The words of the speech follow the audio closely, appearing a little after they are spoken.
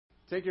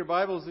Take your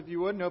Bibles, if you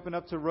would, and open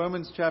up to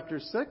Romans chapter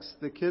 6.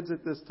 The kids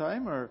at this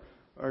time are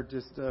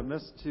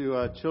dismissed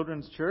to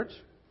Children's Church.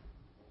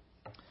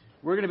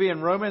 We're going to be in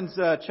Romans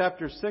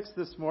chapter 6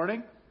 this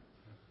morning,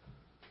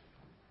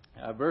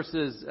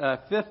 verses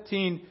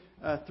 15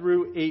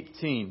 through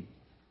 18.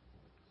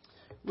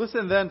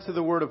 Listen then to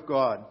the Word of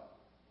God.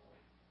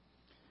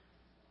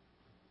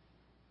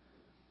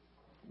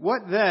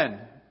 What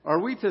then? Are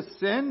we to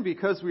sin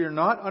because we are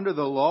not under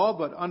the law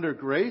but under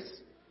grace?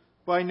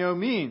 By no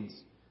means.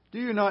 Do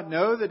you not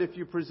know that if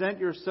you present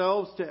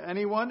yourselves to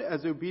anyone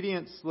as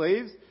obedient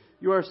slaves,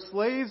 you are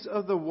slaves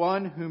of the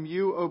one whom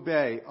you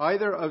obey,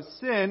 either of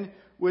sin,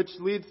 which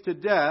leads to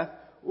death,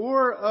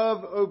 or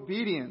of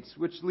obedience,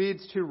 which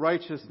leads to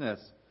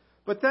righteousness?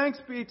 But thanks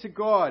be to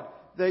God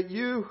that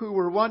you who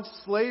were once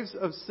slaves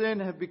of sin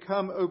have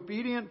become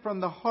obedient from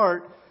the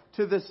heart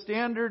to the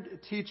standard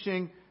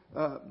teaching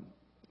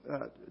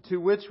to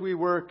which we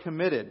were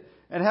committed.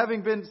 And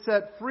having been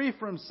set free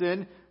from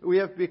sin, we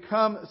have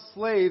become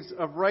slaves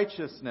of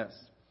righteousness.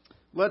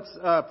 Let's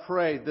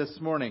pray this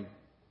morning.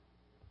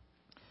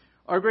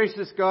 Our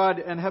gracious God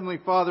and Heavenly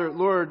Father,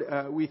 Lord,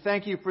 we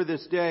thank you for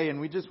this day, and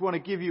we just want to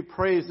give you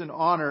praise and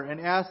honor and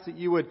ask that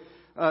you would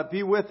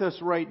be with us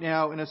right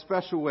now in a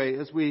special way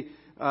as we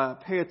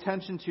pay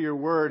attention to your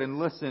word and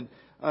listen.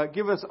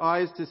 Give us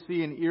eyes to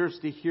see and ears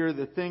to hear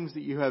the things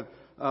that you have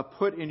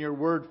put in your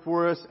word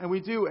for us. And we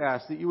do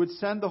ask that you would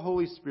send the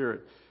Holy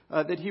Spirit,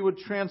 that he would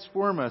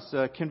transform us,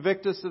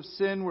 convict us of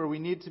sin where we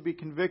need to be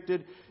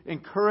convicted,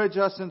 encourage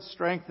us and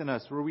strengthen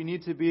us where we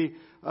need to be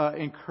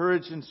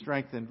encouraged and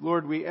strengthened.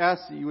 Lord, we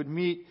ask that you would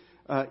meet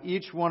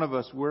each one of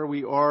us where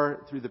we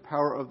are through the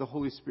power of the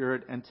Holy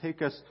Spirit and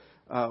take us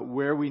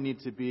where we need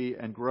to be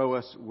and grow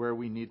us where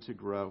we need to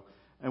grow.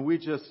 And we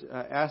just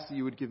ask that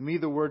you would give me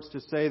the words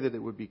to say, that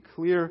it would be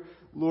clear,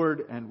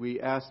 Lord, and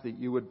we ask that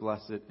you would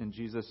bless it. In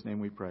Jesus' name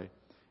we pray.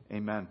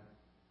 Amen.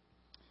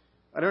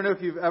 I don't know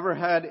if you've ever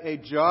had a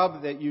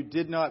job that you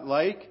did not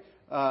like.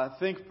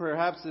 Think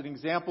perhaps an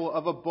example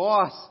of a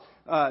boss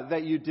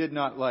that you did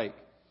not like.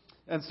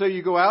 And so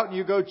you go out and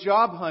you go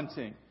job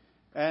hunting.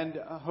 And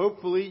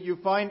hopefully you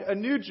find a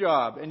new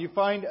job and you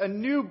find a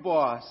new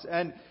boss.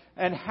 And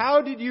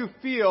how did you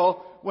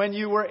feel when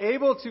you were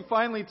able to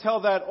finally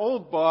tell that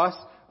old boss,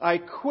 I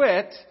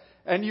quit,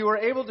 and you were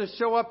able to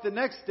show up the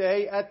next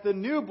day at the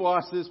new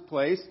boss's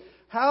place?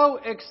 How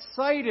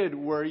excited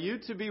were you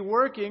to be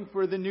working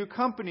for the new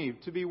company,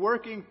 to be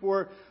working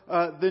for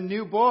the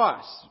new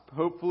boss?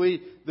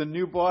 Hopefully the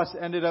new boss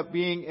ended up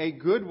being a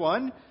good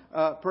one.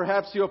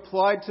 Perhaps you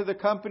applied to the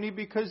company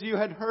because you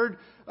had heard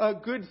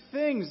good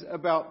things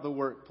about the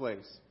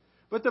workplace.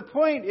 But the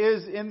point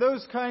is, in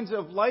those kinds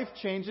of life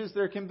changes,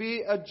 there can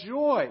be a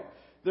joy.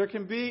 There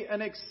can be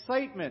an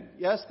excitement.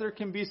 Yes, there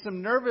can be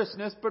some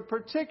nervousness, but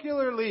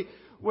particularly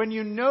when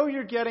you know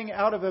you're getting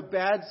out of a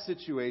bad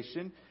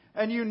situation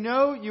and you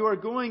know you are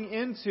going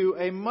into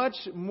a much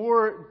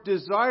more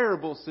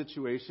desirable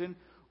situation,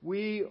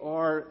 we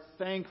are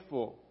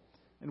thankful.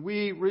 And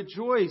we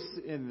rejoice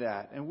in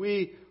that. And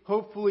we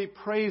hopefully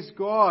praise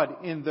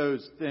God in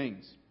those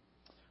things.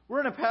 We're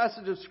in a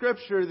passage of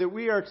Scripture that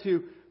we are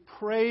to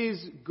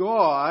praise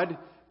God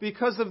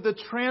because of the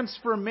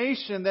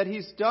transformation that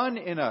He's done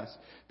in us.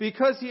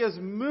 Because He has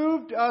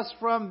moved us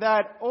from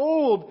that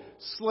old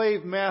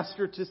slave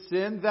master to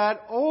sin,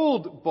 that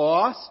old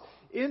boss,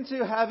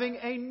 into having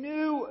a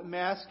new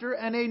master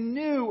and a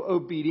new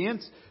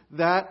obedience,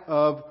 that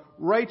of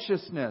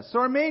righteousness. So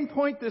our main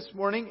point this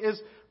morning is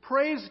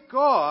praise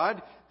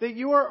God that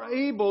you are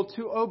able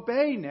to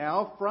obey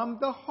now from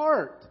the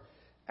heart.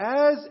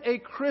 As a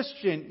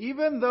Christian,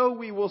 even though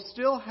we will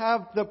still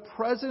have the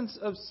presence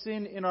of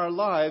sin in our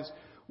lives,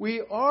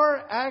 we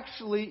are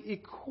actually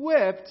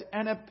equipped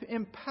and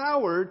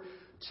empowered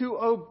to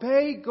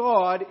obey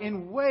God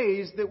in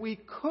ways that we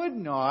could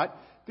not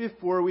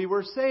before we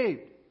were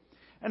saved.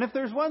 And if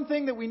there's one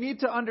thing that we need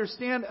to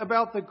understand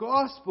about the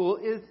gospel,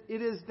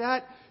 it is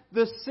that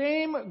the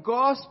same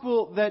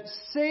gospel that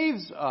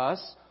saves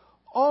us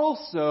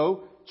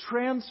also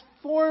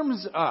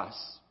transforms us.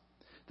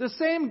 The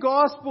same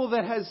gospel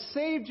that has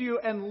saved you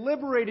and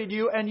liberated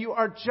you and you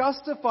are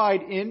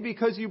justified in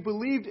because you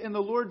believed in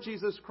the Lord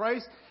Jesus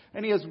Christ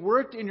and He has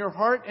worked in your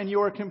heart and you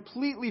are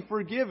completely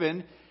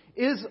forgiven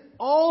is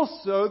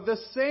also the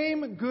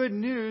same good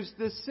news,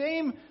 the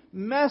same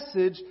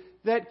message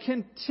that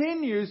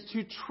continues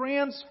to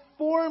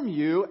transform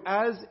you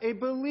as a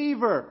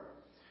believer.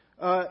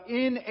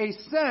 In a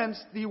sense,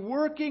 the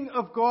working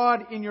of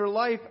God in your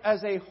life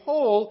as a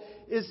whole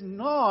is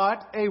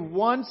not a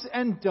once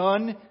and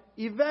done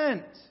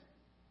event.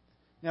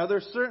 Now,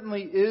 there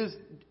certainly is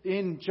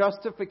in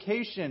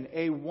justification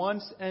a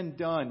once and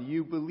done.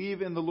 You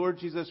believe in the Lord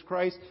Jesus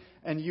Christ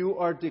and you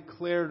are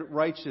declared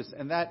righteous,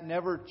 and that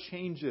never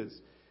changes.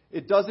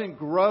 It doesn't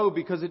grow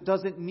because it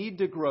doesn't need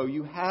to grow.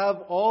 You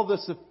have all the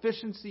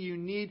sufficiency you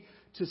need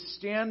to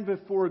stand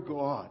before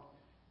God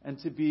and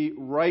to be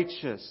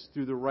righteous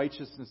through the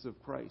righteousness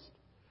of Christ.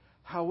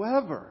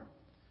 However,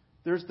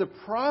 There's the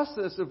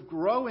process of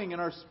growing in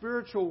our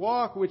spiritual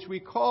walk, which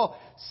we call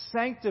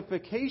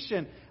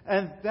sanctification.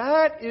 And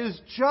that is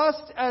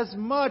just as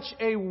much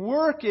a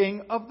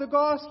working of the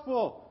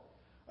gospel.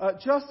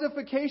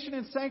 Justification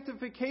and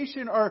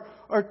sanctification are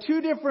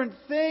two different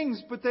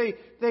things, but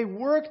they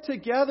work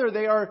together.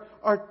 They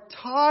are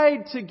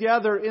tied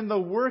together in the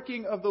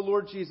working of the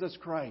Lord Jesus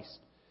Christ.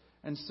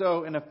 And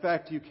so, in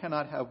effect, you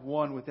cannot have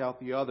one without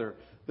the other.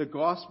 The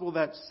gospel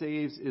that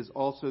saves is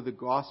also the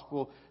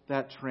gospel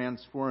that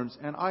transforms.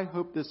 And I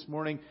hope this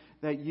morning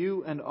that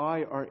you and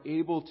I are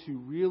able to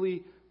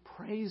really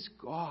praise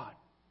God.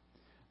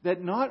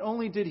 That not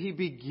only did He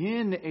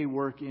begin a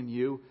work in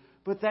you,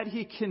 but that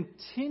He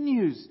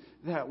continues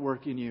that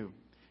work in you.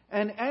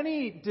 And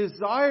any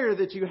desire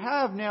that you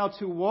have now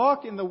to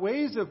walk in the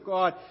ways of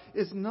God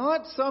is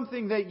not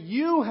something that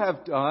you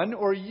have done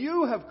or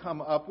you have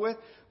come up with,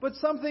 but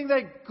something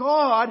that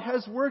God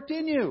has worked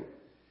in you.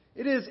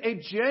 It is a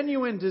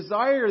genuine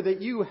desire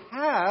that you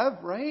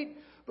have, right?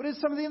 But it's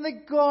something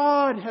that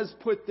God has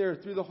put there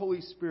through the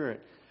Holy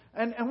Spirit.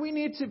 And we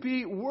need to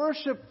be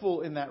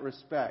worshipful in that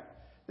respect.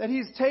 That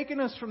He's taken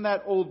us from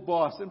that old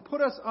boss and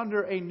put us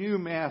under a new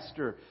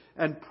master.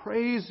 And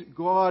praise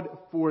God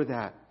for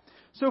that.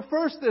 So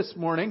first this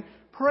morning,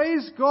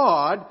 praise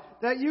God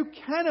that you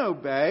can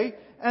obey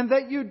and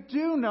that you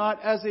do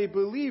not, as a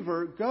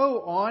believer,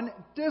 go on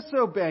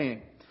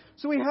disobeying.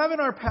 So we have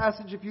in our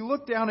passage, if you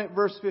look down at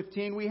verse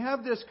 15, we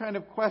have this kind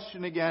of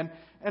question again,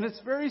 and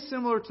it's very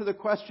similar to the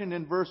question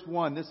in verse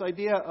 1, this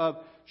idea of,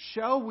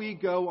 shall we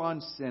go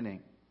on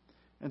sinning?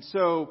 And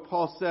so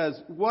Paul says,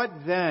 what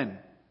then?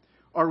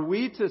 Are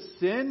we to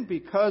sin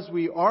because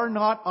we are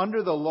not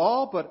under the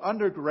law but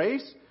under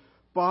grace?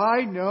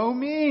 By no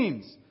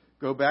means.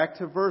 Go back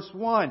to verse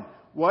 1.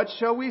 What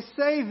shall we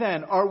say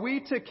then? Are we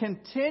to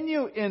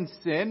continue in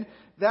sin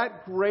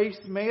that grace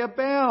may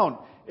abound?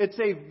 It's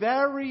a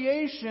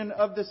variation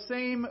of the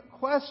same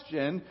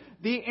question.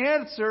 The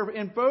answer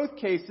in both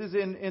cases,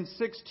 in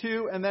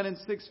 6:2 and then in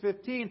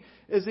 6:15,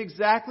 is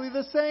exactly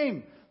the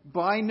same.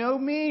 By no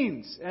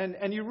means.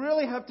 And you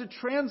really have to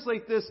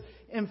translate this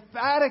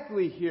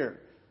emphatically here.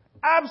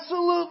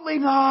 Absolutely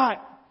not.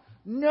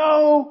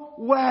 No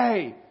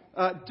way.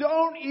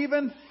 Don't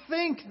even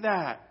think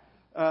that.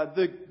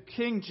 The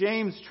King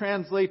James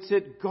translates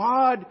it,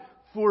 God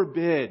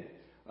forbid.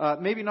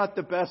 Maybe not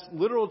the best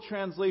literal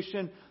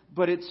translation,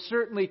 but it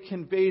certainly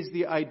conveys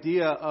the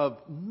idea of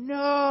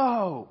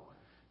no.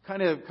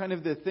 Kind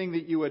of the thing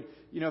that you would,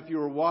 if you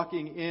were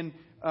walking in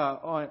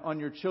on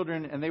your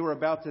children and they were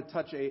about to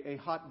touch a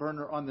hot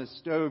burner on the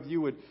stove, you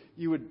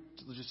would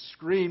just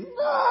scream,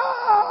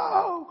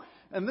 no!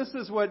 And this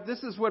is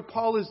what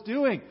Paul is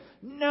doing.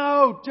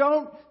 No,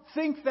 don't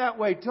think that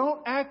way.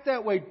 Don't act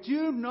that way.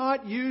 Do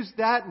not use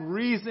that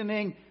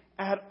reasoning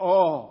at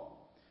all.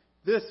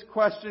 This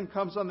question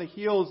comes on the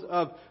heels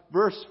of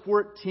verse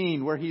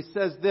 14, where he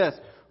says this,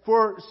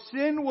 for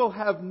sin will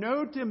have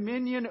no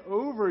dominion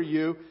over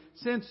you,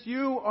 since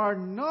you are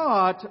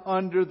not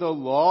under the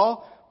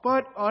law,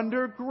 but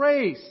under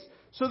grace.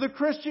 So the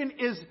Christian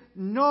is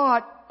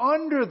not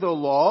under the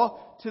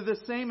law to the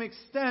same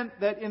extent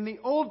that in the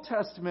Old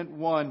Testament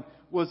one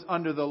was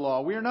under the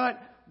law. We are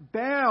not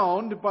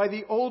bound by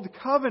the Old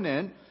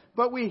Covenant,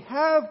 but we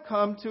have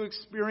come to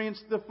experience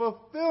the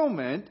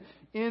fulfillment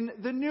in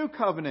the New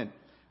Covenant.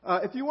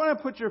 If you want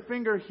to put your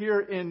finger here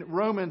in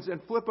Romans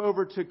and flip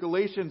over to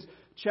Galatians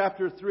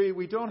chapter 3,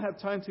 we don't have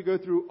time to go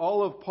through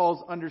all of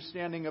Paul's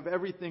understanding of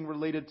everything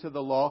related to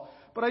the law,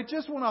 but I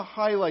just want to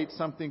highlight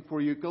something for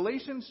you.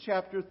 Galatians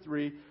chapter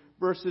 3,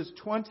 verses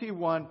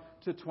 21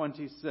 to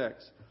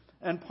 26.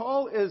 And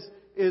Paul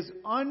is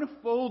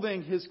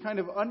unfolding his kind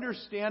of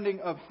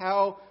understanding of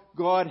how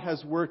God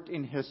has worked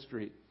in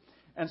history.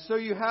 And so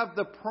you have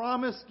the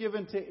promise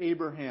given to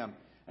Abraham.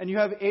 And you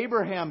have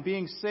Abraham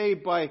being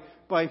saved by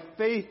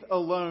faith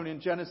alone in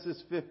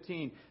Genesis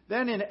 15.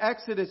 Then in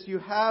Exodus you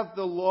have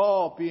the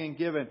law being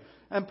given.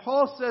 And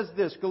Paul says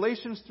this,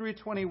 Galatians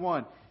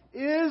 3:21,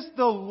 is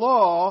the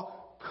law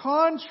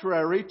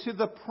contrary to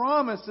the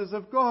promises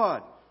of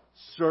God?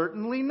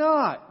 Certainly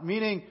not.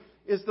 Meaning,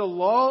 is the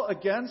law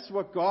against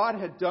what God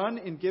had done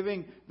in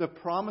giving the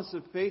promise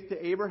of faith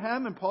to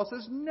Abraham? And Paul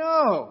says,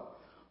 no.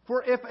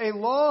 For if a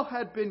law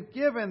had been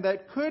given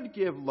that could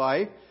give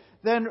life,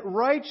 then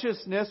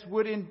righteousness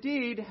would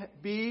indeed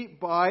be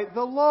by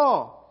the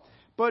law.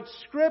 But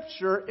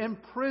Scripture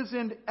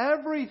imprisoned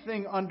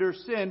everything under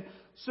sin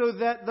so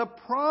that the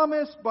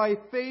promise by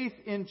faith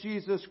in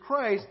Jesus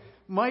Christ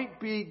might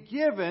be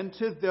given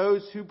to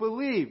those who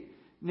believe.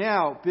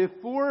 Now,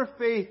 before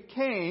faith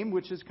came,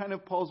 which is kind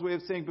of Paul's way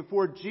of saying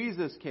before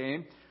Jesus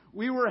came,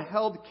 we were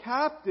held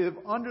captive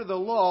under the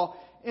law,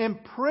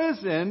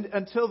 imprisoned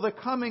until the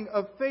coming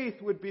of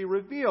faith would be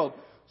revealed.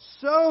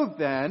 So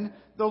then,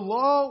 the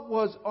law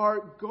was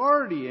our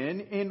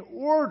guardian in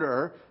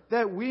order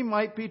that we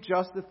might be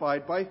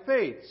justified by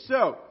faith.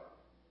 So,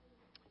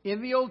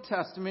 in the Old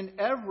Testament,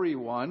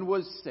 everyone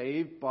was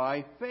saved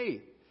by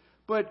faith.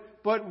 But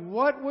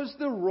what was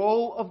the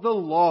role of the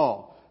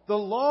law? The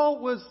law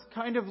was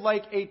kind of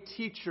like a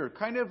teacher,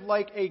 kind of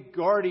like a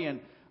guardian.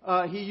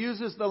 He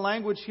uses the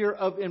language here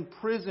of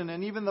imprison,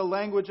 and even the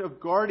language of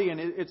guardian.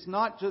 It's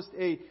not just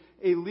a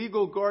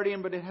legal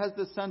guardian, but it has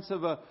the sense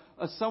of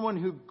someone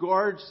who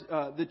guards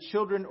the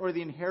children or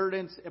the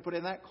inheritance. But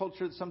in that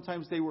culture,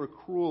 sometimes they were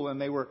cruel and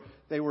they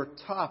were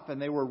tough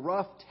and they were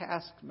rough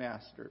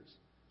taskmasters.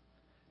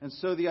 And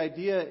so the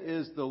idea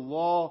is the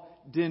law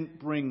didn't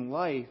bring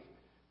life,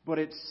 but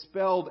it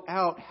spelled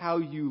out how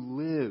you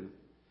live,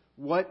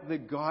 what the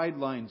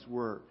guidelines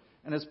were.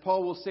 And as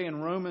Paul will say in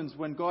Romans,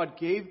 when God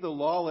gave the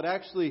law, it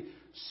actually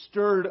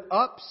stirred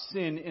up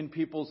sin in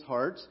people's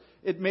hearts.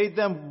 It made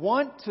them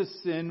want to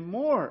sin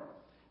more.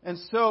 And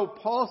so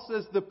Paul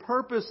says the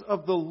purpose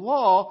of the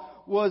law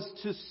was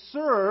to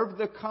serve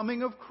the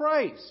coming of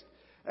Christ.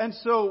 And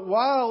so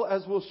while,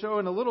 as we'll show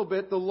in a little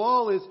bit, the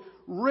law is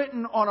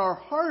written on our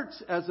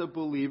hearts as a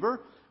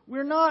believer,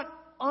 we're not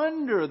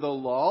under the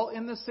law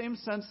in the same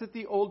sense that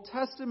the Old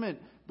Testament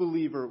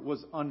believer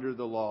was under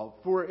the law.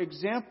 For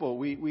example,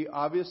 we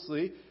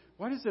obviously,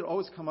 why does it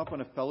always come up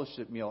on a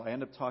fellowship meal? I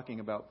end up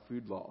talking about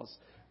food laws.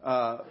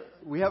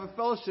 We have a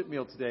fellowship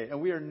meal today, and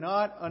we are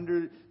not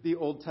under the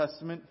Old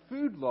Testament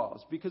food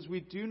laws because we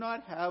do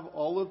not have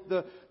all of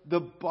the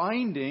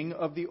binding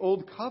of the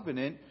Old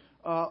Covenant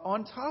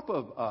on top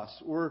of us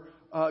or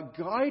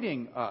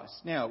guiding us.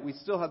 Now, we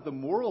still have the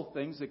moral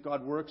things that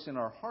God works in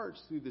our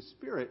hearts through the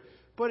Spirit,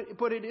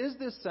 but it is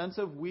this sense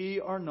of we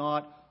are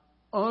not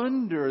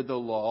under the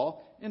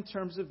law in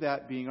terms of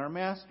that being our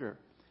master.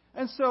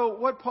 And so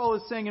what Paul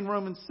is saying in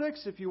Romans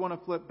 6, if you want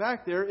to flip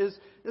back there, is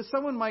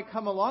someone might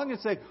come along and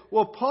say,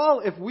 well,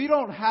 Paul, if we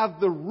don't have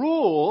the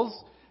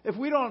rules, if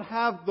we don't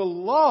have the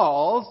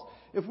laws,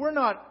 if we're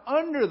not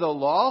under the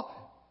law,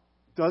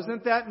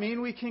 doesn't that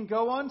mean we can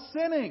go on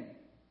sinning?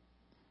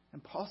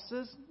 And Paul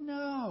says,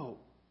 no,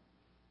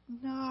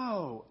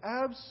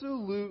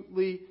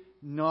 absolutely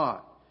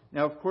not.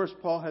 Now, of course,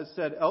 Paul has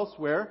said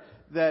elsewhere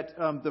that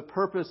the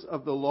purpose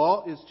of the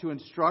law is to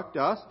instruct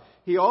us.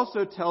 He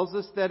also tells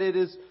us that it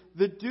is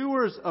the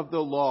doers of the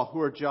law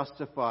who are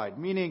justified,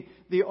 meaning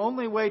the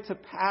only way to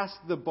pass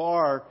the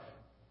bar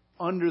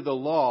under the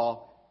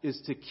law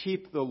is to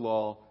keep the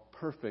law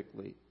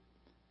perfectly.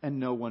 And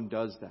no one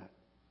does that.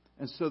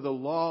 And so the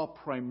law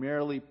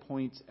primarily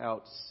points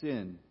out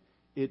sin.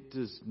 It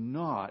does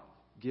not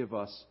give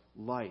us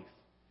life.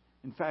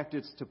 In fact,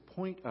 it's to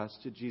point us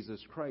to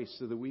Jesus Christ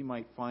so that we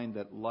might find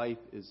that life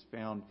is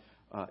found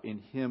in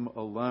Him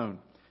alone.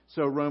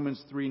 So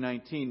Romans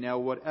 3:19, now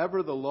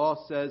whatever the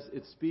law says,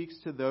 it speaks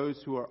to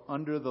those who are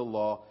under the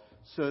law,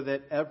 so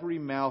that every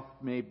mouth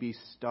may be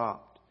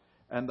stopped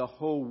and the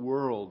whole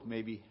world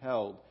may be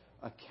held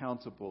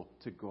accountable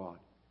to God.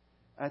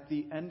 At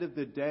the end of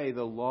the day,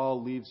 the law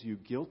leaves you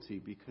guilty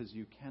because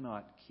you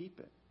cannot keep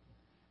it.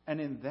 And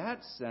in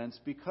that sense,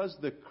 because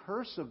the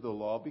curse of the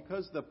law,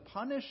 because the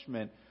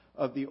punishment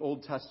of the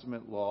Old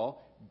Testament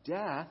law,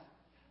 death,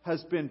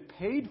 has been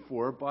paid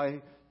for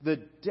by the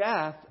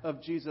death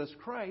of Jesus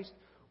Christ,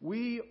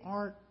 we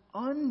aren't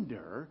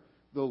under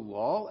the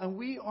law and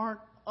we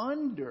aren't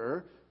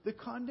under the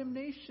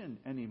condemnation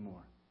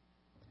anymore.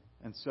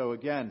 And so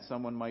again,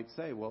 someone might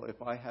say, well, if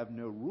I have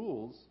no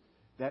rules,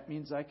 that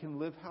means I can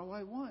live how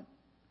I want.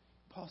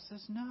 Paul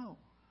says,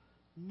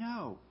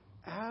 no,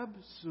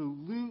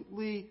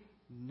 absolutely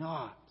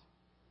not.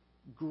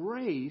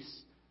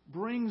 Grace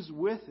brings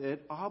with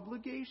it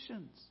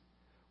obligations.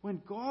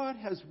 When God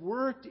has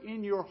worked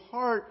in your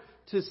heart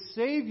to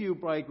save you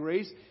by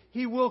grace,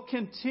 He will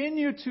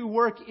continue to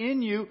work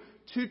in you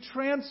to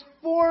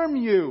transform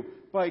you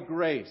by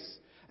grace.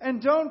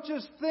 And don't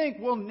just think,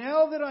 well,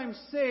 now that I'm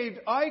saved,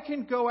 I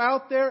can go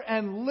out there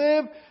and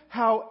live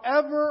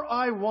however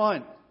I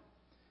want.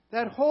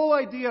 That whole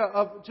idea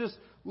of just,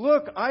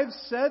 look, I've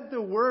said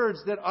the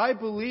words that I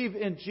believe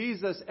in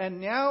Jesus, and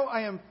now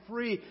I am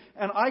free,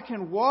 and I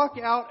can walk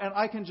out and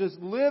I can just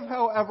live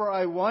however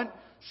I want.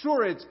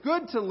 Sure, it's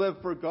good to live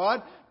for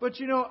God, but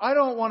I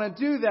don't want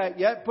to do that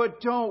yet,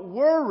 but don't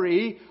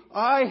worry,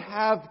 I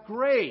have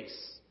grace.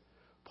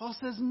 Paul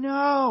says,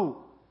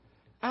 no,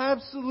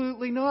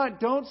 absolutely not.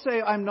 Don't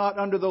say I'm not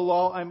under the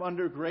law, I'm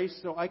under grace,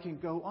 so I can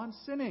go on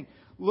sinning.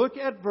 Look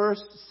at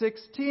verse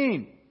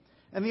 16.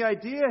 And the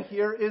idea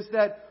here is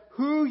that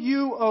who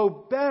you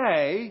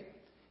obey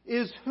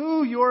is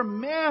who your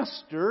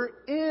master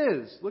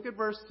is. Look at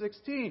verse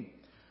 16.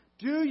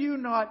 Do you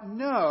not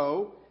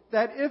know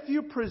that if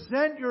you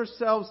present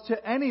yourselves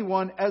to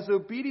anyone as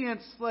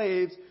obedient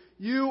slaves,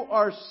 you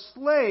are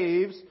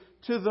slaves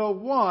to the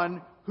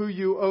one who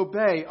you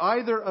obey,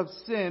 either of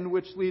sin,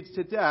 which leads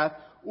to death,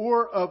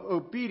 or of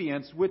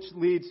obedience, which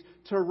leads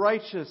to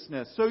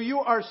righteousness. So you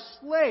are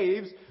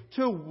slaves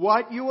to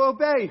what you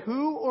obey.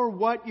 Who or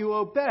what you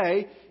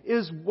obey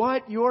is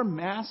what your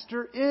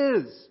master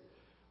is.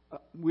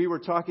 We were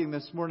talking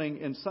this morning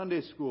in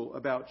Sunday school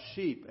about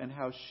sheep and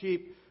how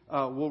sheep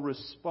will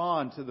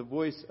respond to the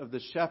voice of the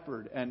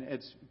shepherd. And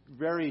it's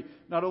very,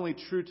 not only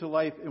true to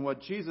life in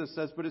what Jesus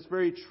says, but it's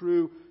very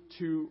true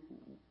to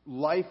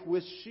life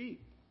with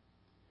sheep.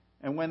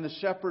 And when the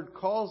shepherd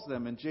calls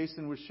them, and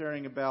Jason was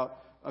sharing about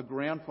a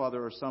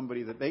grandfather or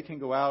somebody that they can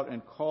go out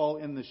and call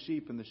in the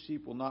sheep and the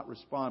sheep will not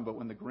respond. But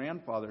when the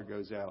grandfather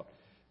goes out,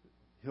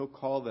 he'll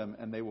call them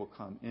and they will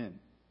come in.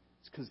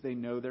 It's because they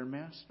know their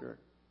master.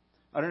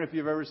 I don't know if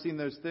you've ever seen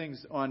those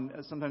things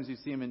sometimes you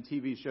see them in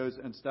TV shows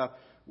and stuff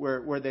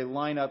where they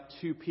line up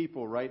two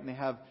people, right? And they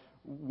have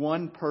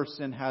one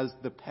person has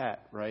the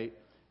pet, right?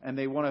 And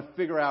they want to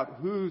figure out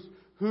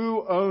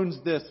who owns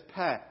this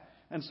pet.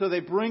 And so they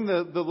bring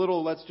the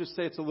little, let's just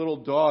say it's a little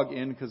dog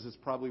in, because this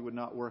probably would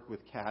not work with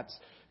cats,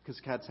 because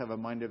cats have a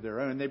mind of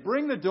their own. And they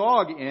bring the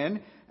dog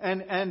in,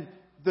 and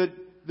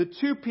the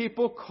two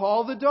people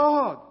call the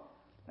dog.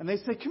 And they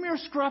say, "Come here,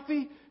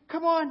 Scruffy.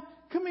 Come on,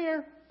 come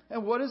here."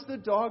 And what does the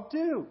dog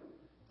do?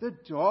 The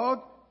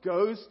dog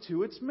goes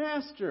to its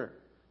master.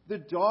 The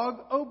dog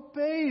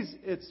obeys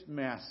its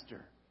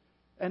master.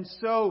 And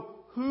so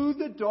who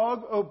the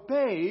dog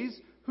obeys,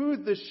 who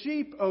the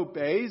sheep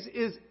obeys,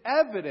 is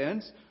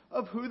evidence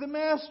of who the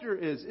master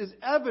is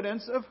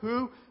evidence of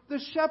who the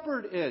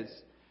shepherd is.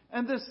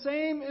 And the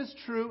same is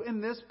true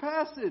in this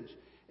passage.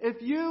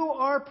 If you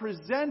are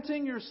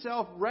presenting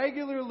yourself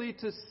regularly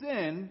to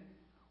sin,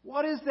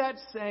 what is that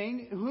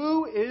saying?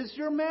 Who is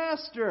your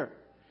master?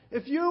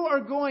 If you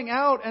are going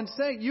out and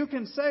saying, you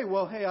can say,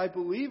 well, hey, I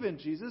believe in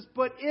Jesus,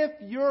 but if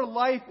your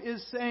life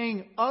is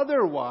saying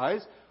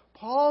otherwise,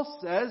 Paul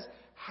says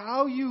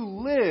how you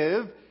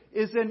live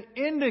is an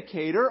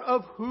indicator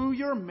of who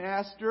your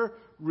master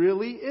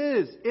really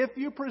is. If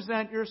you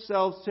present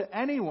yourselves to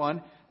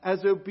anyone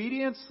as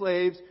obedient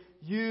slaves,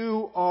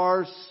 you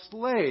are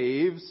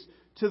slaves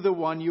to the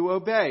one you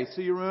obey.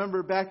 So you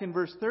remember back in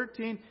verse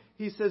 13,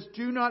 he says,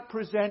 do not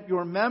present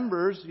your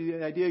members,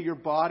 the idea of your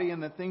body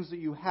and the things that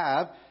you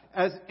have,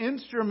 as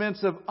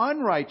instruments of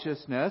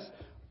unrighteousness,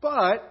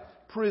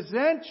 but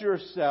present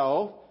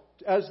yourself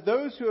as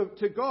those who have,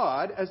 to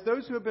God, as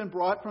those who have been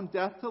brought from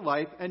death to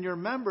life, and your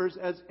members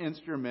as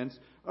instruments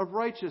of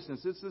righteousness.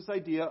 It's this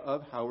idea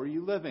of how are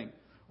you living?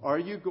 Are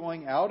you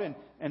going out and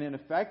in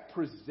effect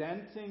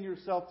presenting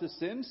yourself to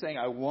sin, saying,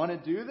 I want to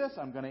do this,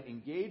 I'm going to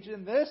engage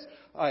in this,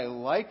 I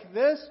like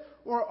this?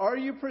 Or are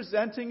you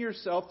presenting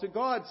yourself to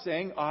God,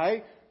 saying,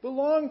 I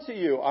belong to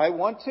you, I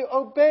want to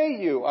obey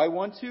you, I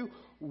want to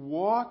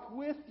walk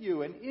with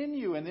you and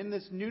in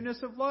this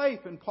newness of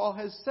life? And Paul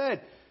has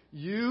said,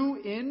 you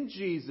in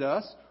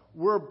Jesus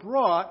were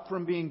brought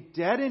from being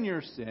dead in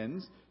your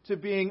sins to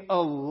being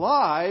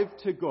alive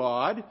to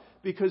God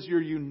because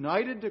you're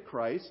united to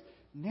Christ.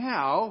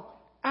 Now,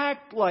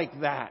 act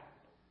like that.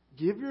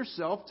 Give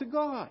yourself to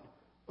God.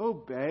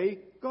 Obey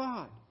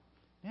God.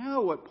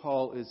 Now what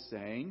Paul is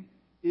saying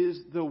is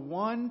the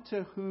one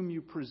to whom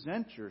you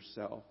present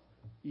yourself,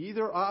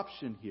 either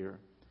option here,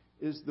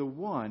 is the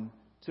one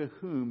to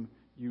whom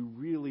you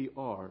really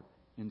are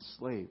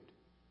enslaved.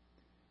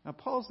 Now,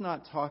 Paul's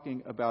not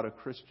talking about a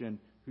Christian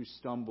who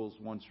stumbles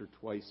once or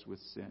twice with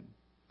sin.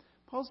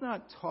 Paul's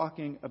not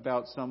talking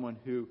about someone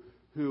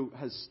who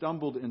has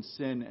stumbled in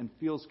sin and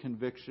feels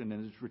conviction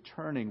and is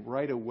returning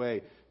right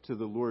away to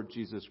the Lord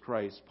Jesus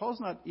Christ. Paul's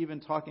not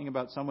even talking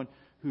about someone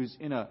who's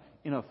in a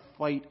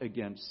fight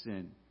against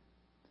sin.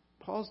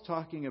 Paul's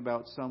talking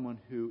about someone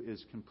who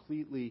is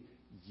completely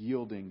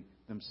yielding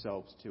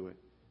themselves to it.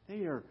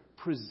 They are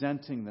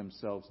presenting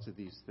themselves to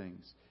these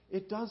things.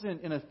 It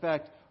doesn't, in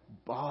effect,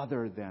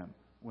 bother them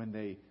when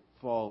they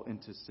fall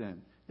into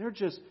sin. They're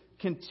just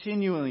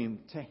continuing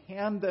to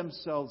hand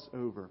themselves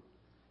over.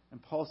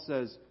 And Paul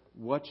says,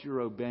 what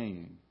you're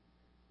obeying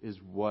is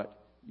what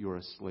you're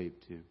a slave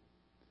to.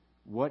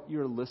 What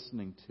you're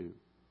listening to.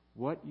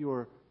 What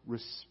you're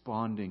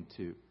responding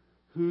to.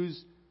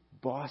 Who's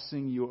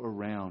bossing you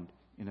around,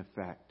 in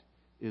effect,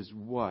 is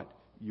what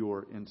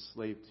you're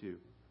enslaved to.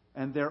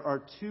 And there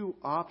are two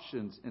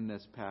options in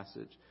this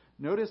passage.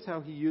 Notice how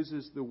he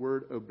uses the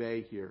word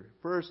obey here.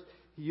 First,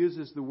 he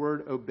uses the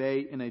word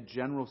obey in a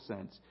general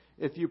sense.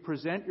 If you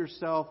present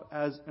yourself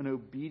as an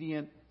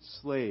obedient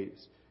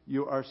slaves,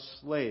 you are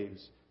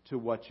slaves to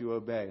what you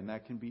obey. And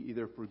that can be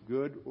either for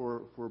good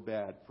or for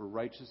bad, for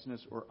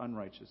righteousness or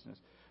unrighteousness.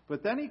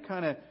 But then he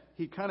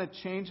kind of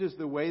changes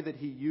the way that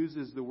he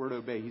uses the word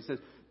obey. He says,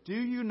 do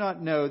you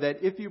not know that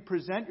if you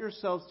present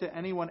yourselves to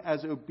anyone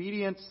as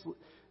obedient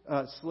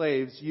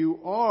slaves, you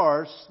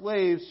are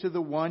slaves to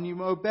the one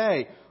you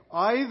obey,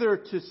 either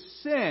to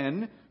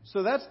sin,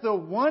 so that's the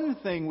one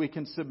thing we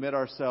can submit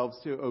ourselves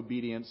to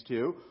obedience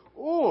to,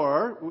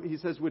 or, he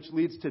says, which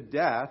leads to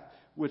death,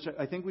 which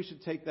I think we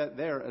should take that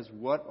there as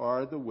what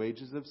are the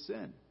wages of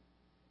sin?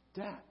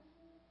 Death.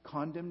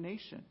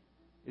 Condemnation.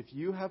 If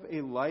you have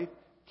a life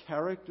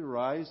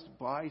characterized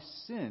by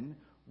sin,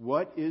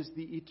 what is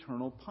the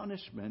eternal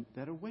punishment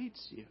that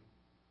awaits you?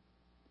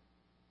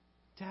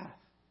 Death.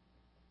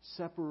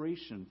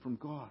 Separation from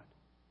God.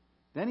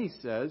 Then he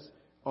says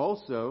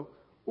also,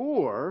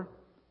 or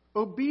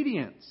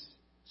obedience.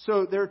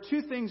 So there are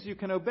two things you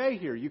can obey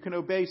here. You can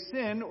obey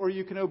sin or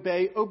you can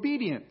obey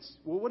obedience.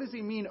 Well, what does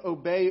he mean,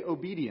 obey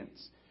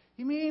obedience?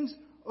 He means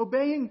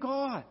obeying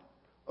God.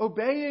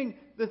 Obeying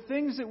the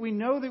things that we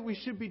know that we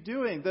should be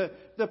doing.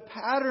 The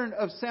pattern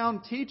of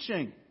sound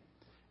teaching.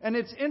 And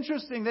it's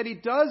interesting that he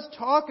does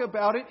talk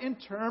about it in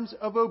terms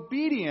of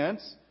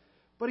obedience,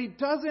 but he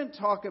doesn't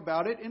talk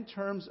about it in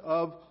terms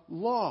of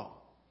law,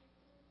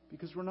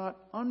 because we're not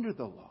under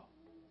the law.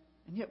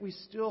 And yet we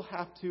still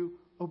have to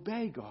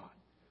obey God.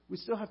 We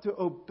still have to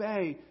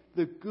obey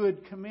the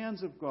good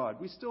commands of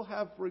God. We still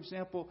have, for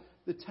example,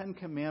 the 10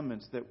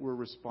 Commandments that we're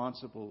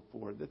responsible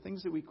for, the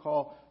things that we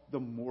call the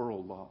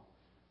moral law.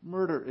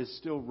 Murder is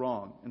still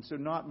wrong, and so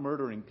not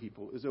murdering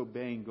people is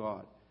obeying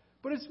God.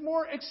 But it's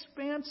more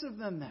expansive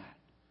than that.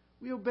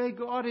 We obey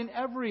God in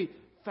every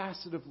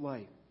facet of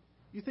life.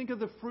 You think of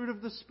the fruit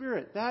of the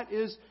Spirit. That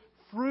is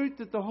fruit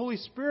that the Holy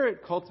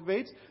Spirit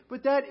cultivates,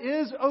 but that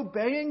is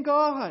obeying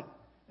God.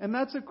 And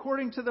that's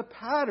according to the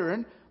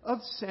pattern of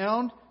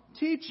sound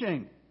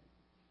teaching.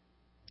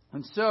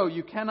 And so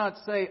you cannot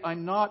say,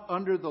 I'm not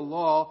under the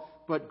law,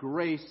 but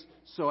grace,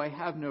 so I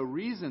have no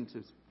reason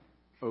to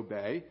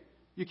obey.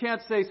 You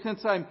can't say,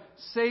 since I'm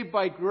saved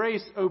by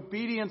grace,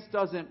 obedience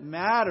doesn't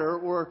matter,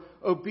 or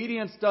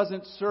obedience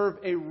doesn't serve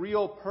a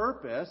real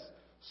purpose.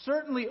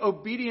 Certainly,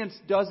 obedience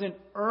doesn't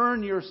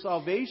earn your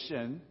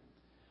salvation,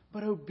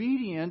 but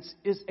obedience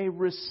is a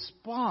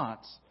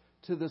response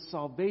to the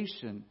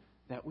salvation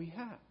that we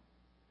have.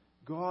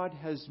 God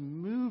has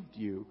moved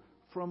you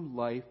from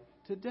life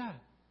to death.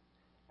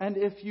 And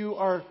if you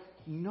are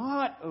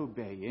not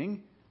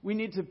obeying, we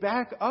need to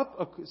back up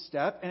a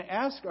step and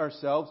ask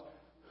ourselves,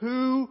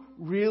 who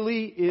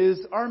really is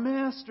our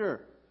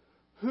master?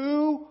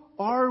 Who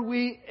are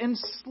we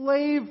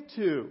enslaved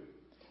to?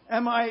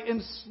 Am I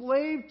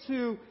enslaved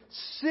to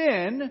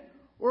sin,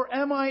 or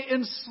am I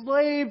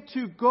enslaved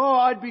to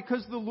God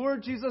because the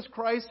Lord Jesus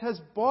Christ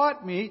has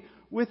bought me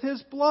with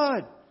His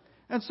blood?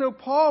 And so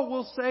Paul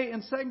will say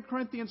in 2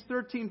 Corinthians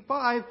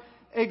 13:5,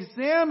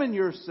 examine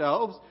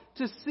yourselves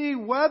to see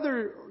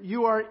whether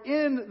you are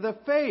in the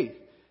faith.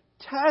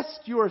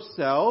 Test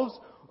yourselves,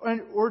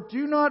 or do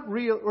you not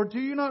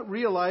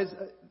realize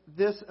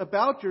this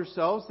about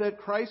yourselves, that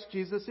Christ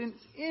Jesus is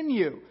in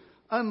you,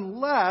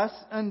 unless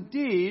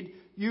indeed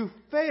you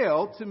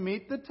fail to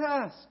meet the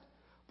test.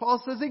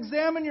 Paul says,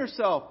 examine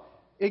yourself.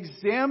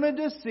 Examine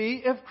to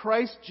see if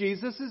Christ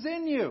Jesus is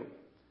in you.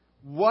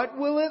 What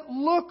will it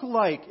look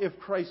like if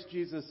Christ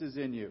Jesus is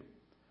in you?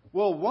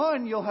 Well,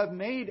 one, you'll have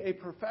made a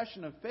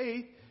profession of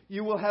faith.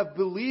 You will have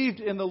believed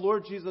in the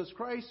Lord Jesus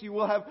Christ. You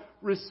will have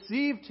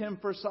received Him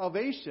for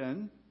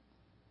salvation.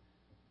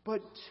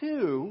 But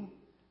two,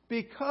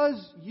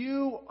 because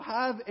you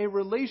have a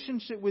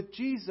relationship with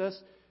Jesus,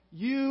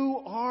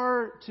 you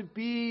are to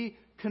be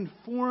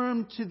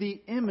conformed to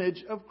the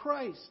image of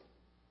Christ.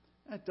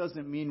 That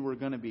doesn't mean we're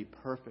going to be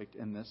perfect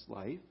in this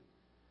life.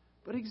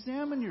 But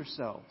examine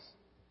yourselves.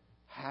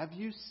 Have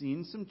you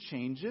seen some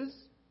changes?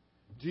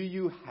 Do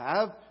you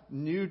have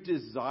new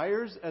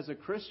desires as a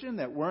Christian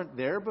that weren't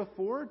there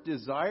before?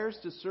 Desires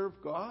to serve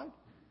God?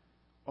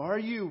 Are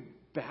you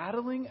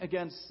battling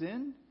against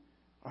sin?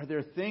 Are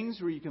there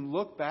things where you can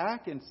look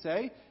back and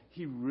say,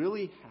 He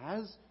really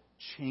has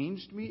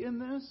changed me in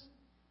this?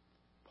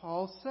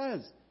 Paul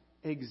says,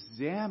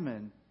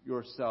 examine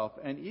yourself.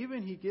 And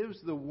even he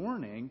gives the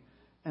warning,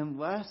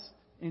 unless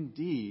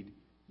indeed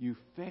you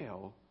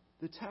fail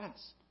the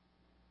test.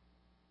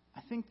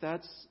 I think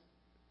that's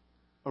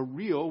a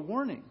real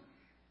warning.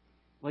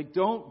 Like,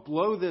 don't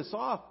blow this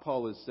off,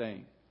 Paul is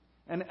saying.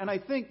 And I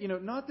think,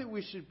 not that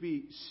we should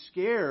be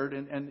scared,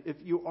 and if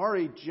you are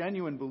a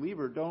genuine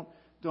believer,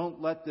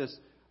 don't let this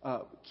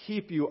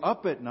keep you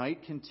up at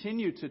night.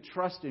 Continue to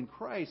trust in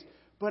Christ.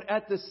 But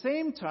at the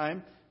same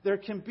time, there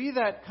can be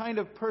that kind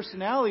of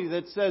personality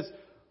that says,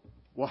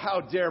 well,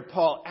 how dare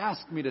Paul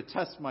ask me to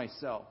test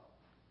myself?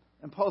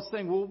 And Paul's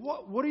saying,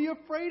 well, what are you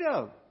afraid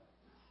of?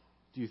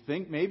 Do you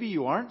think maybe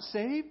you aren't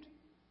saved?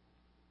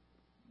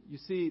 You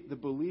see,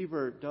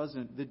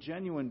 the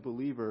genuine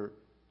believer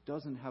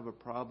doesn't have a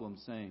problem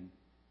saying,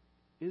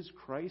 is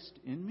Christ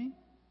in me?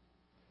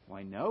 Well,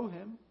 I know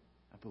Him.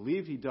 I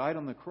believe He died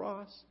on the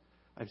cross.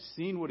 I've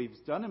seen what He's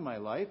done in my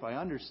life. I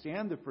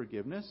understand the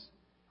forgiveness.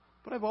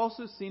 But I've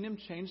also seen Him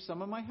change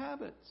some of my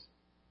habits.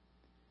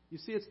 You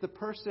see, it's the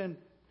person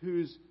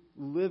who's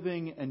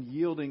living and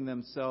yielding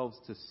themselves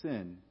to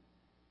sin.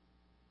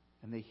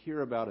 And they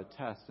hear about a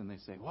test and they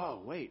say,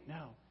 whoa, wait,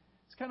 no.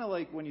 It's kind of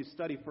like when you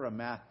study for a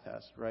math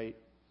test, right?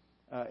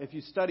 If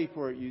you study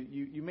for it,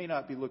 you may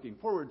not be looking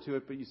forward to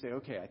it, but you say,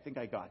 okay, I think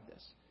I got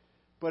this.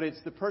 But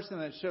it's the person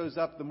that shows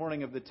up the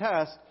morning of the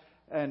test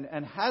and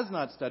has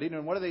not studied,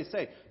 and what do they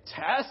say?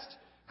 Test?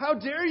 How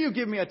dare you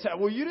give me a test?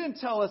 Well, you didn't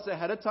tell us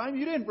ahead of time.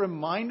 You didn't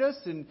remind us.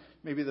 And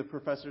maybe the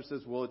professor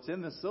says, well, it's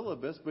in the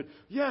syllabus. But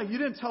yeah, you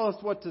didn't tell us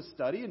what to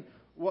study. And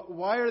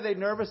why are they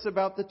nervous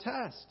about the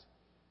test?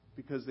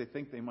 Because they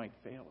think they might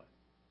fail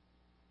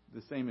it.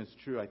 The same is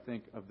true, I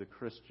think, of the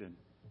Christian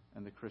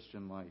and the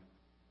Christian life.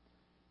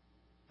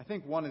 I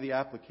think one of the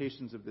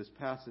applications of this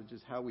passage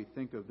is how we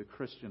think of the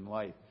Christian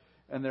life.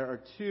 And there are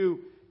two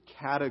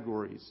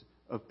categories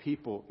of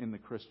people in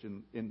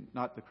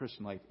not the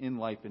Christian life, in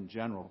life in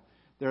general.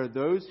 There are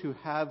those who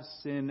have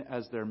sin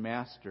as their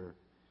master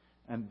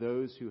and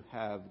those who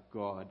have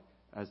God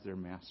as their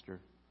master.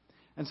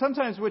 And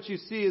sometimes what you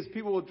see is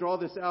people will draw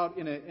this out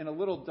in a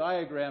little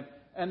diagram,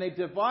 and they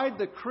divide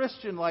the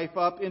Christian life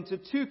up into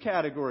two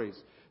categories.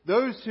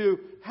 Those who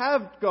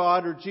have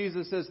God or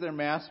Jesus as their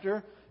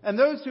master, and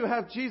those who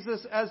have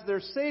Jesus as their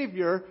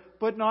Savior,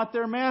 but not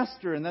their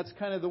master. And that's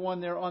kind of the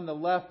one there on the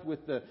left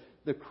with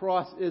the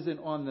cross isn't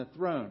on the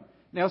throne.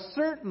 Now,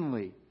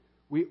 certainly,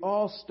 we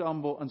all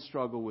stumble and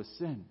struggle with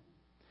sin.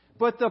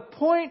 But the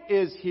point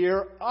is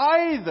here,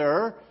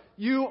 either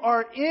you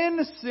are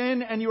in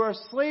sin and you are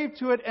a slave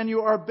to it and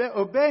you are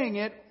obeying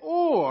it,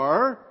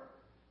 or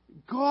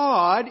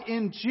God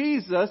in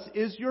Jesus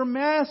is your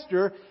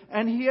master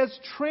and He has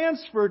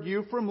transferred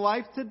you from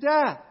life to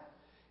death.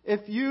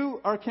 If you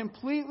are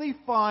completely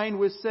fine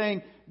with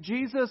saying,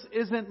 Jesus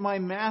isn't my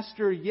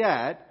master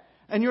yet,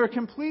 and you're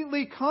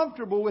completely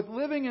comfortable with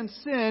living in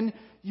sin,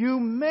 you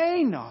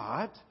may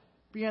not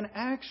be an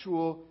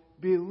actual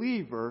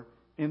believer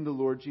in the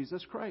Lord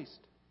Jesus Christ.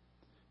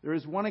 There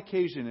is one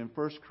occasion in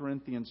 1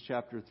 Corinthians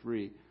chapter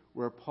 3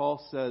 where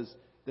Paul says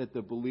that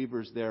the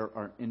believers there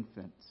are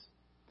infants.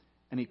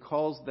 And he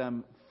calls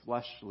them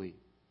fleshly.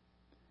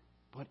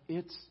 But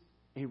it's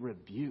a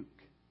rebuke.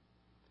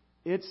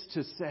 It's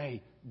to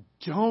say,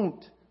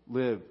 don't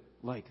live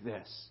like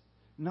this.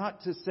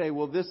 Not to say,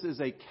 well, this is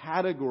a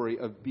category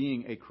of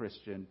being a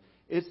Christian.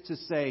 It's to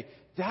say,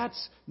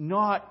 that's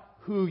not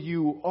who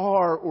you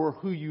are or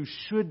who you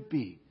should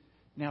be.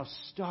 Now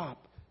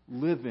stop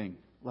living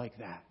like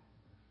that.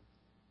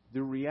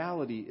 The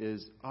reality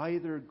is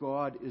either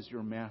God is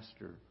your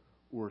master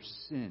or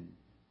sin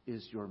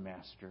is your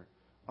master.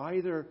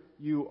 Either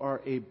you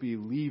are a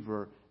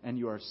believer and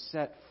you are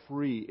set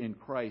free in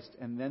Christ,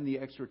 and then the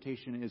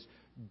exhortation is,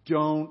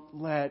 don't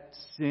let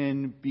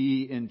sin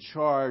be in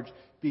charge,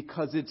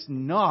 because it's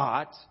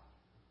not,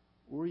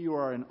 or you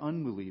are an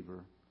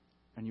unbeliever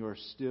and you are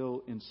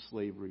still in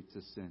slavery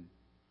to sin.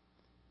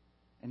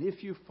 And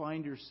if you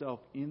find yourself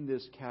in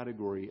this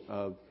category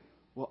of,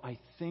 well, I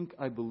think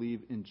I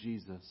believe in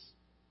Jesus,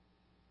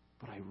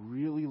 but I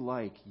really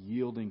like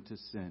yielding to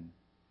sin,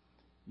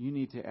 you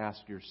need to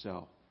ask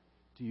yourself,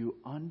 do you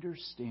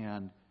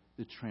understand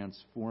the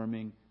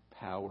transforming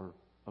power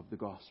of the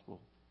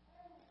gospel?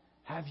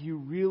 Have you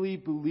really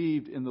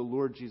believed in the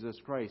Lord Jesus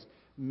Christ?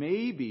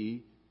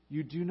 Maybe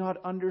you do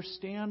not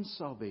understand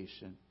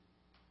salvation.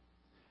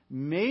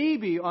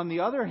 Maybe, on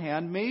the other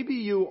hand, maybe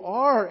you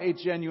are a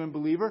genuine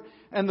believer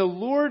and the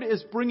Lord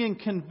is bringing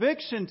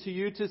conviction to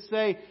you to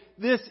say,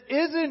 this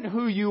isn't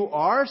who you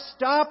are.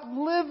 Stop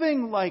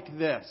living like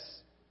this.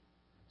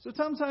 So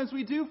sometimes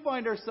we do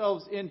find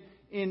ourselves in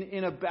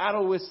a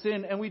battle with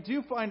sin, and we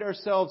do find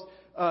ourselves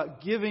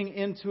giving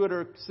into it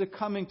or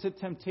succumbing to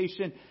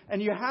temptation.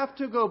 And you have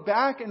to go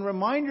back and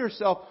remind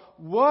yourself,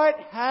 what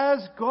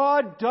has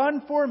God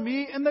done for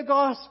me in the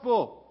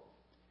gospel?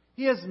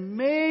 He has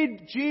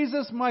made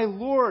Jesus my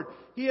Lord.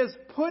 He has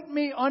put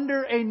me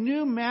under a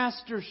new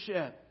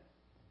mastership.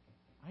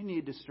 I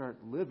need to start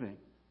living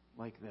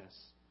like this.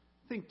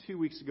 I think 2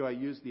 weeks ago I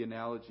used the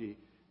analogy,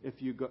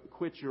 if you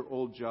quit your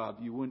old job,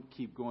 you wouldn't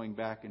keep going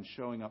back and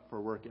showing up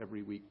for work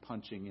every week,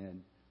 punching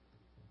in.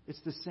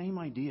 It's the same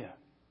idea.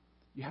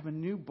 You have a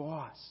new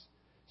boss.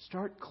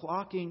 Start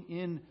clocking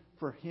in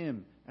for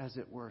Him, as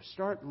it were.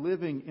 Start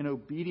living in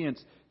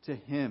obedience to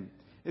Him.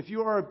 If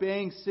you are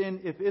obeying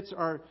sin, if it's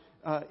our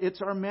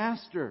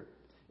master.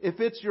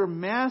 If it's your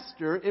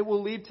master, it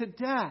will lead to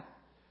death.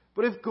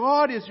 But if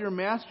God is your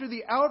master,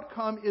 the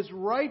outcome is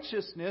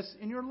righteousness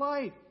in your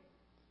life.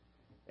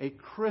 A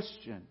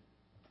Christian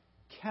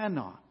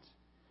cannot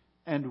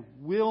and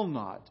will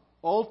not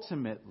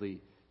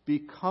ultimately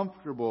be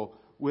comfortable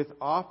with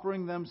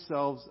offering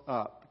themselves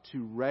up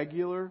to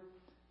regular,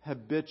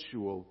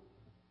 habitual,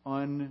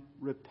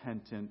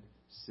 unrepentant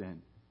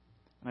sin.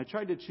 And I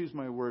tried to choose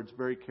my words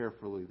very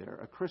carefully there.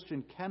 A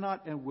Christian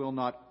cannot and will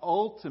not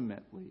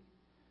ultimately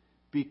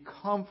be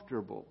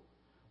comfortable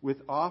with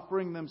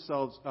offering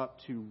themselves up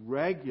to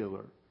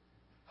regular,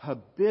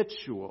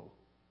 habitual,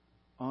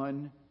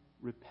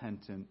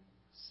 unrepentant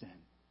sin.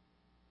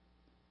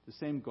 The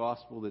same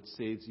gospel that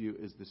saves you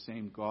is the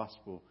same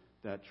gospel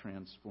that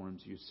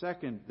transforms you.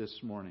 Second, this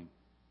morning,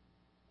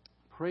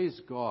 praise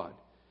God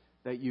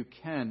that you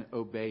can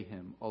obey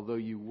Him, although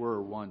you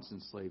were once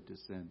enslaved to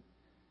sin.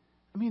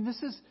 I mean,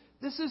 this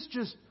is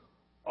just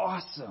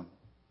awesome.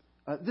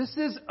 This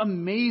is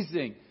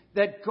amazing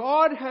that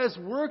God has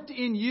worked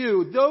in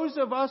you. Those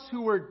of us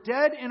who were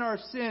dead in our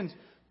sins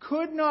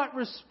could not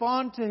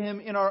respond to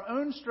Him in our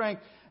own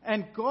strength.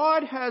 And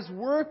God has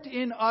worked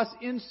in us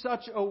in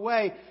such a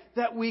way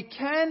that we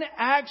can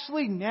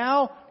actually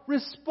now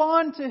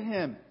respond to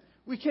Him.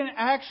 We can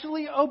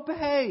actually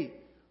obey.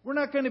 We're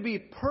not going to be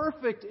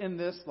perfect in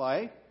this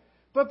life,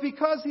 but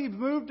because He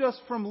moved us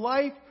from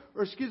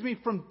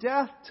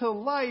death to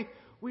life,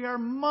 we are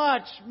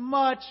much,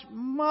 much,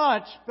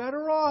 much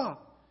better off.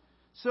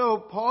 So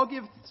Paul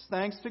gives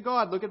thanks to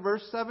God. Look at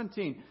verse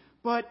 17.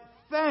 But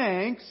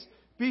thanks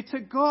be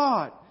to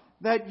God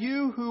that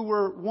you who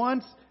were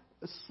once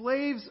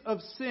slaves of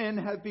sin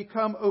have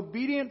become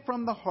obedient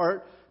from the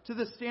heart to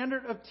the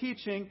standard of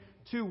teaching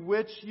to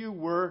which you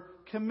were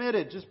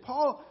committed.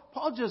 Paul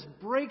just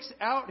breaks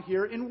out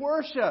here in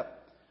worship.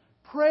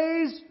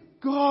 Praise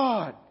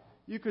God.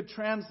 You could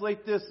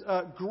translate this,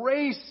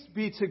 grace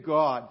be to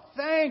God.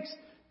 Thanks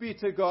be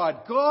to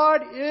God.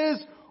 God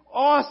is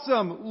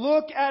awesome.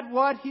 Look at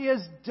what He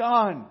has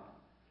done.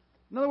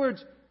 In other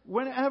words,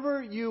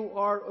 whenever you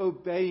are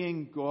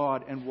obeying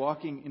God and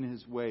walking in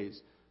His ways,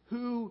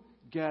 who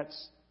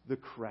gets the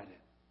credit?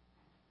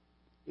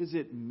 Is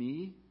it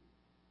me?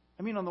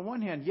 I mean, on the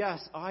one hand,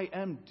 yes, I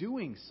am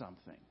doing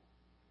something.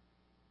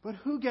 But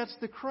who gets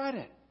the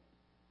credit?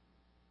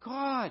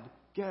 God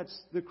gets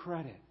the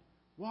credit.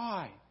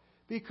 Why?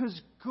 Because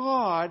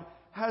God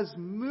has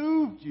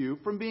moved you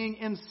from being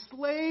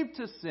enslaved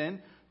to sin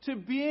to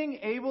being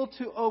able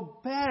to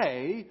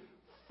obey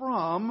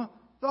from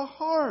the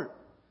heart.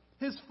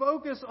 His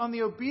focus on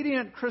the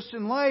obedient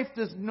Christian life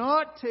does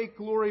not take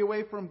glory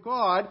away from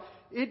God.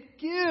 It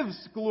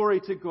gives glory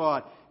to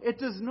God. It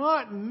does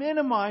not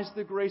minimize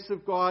the grace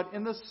of God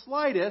in the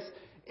slightest.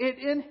 It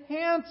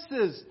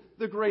enhances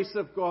the grace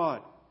of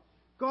God.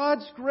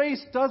 God's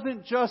grace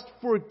doesn't just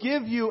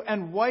forgive you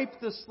and wipe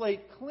the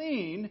slate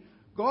clean.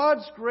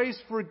 God's grace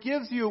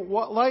forgives you,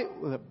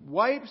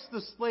 wipes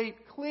the slate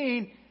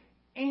clean,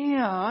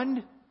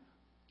 and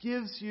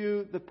gives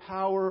you the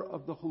power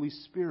of the Holy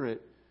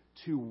Spirit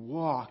to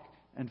walk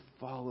and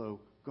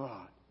follow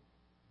God.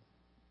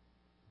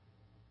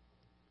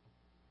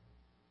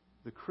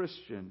 The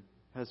Christian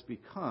has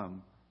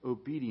become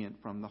obedient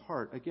from the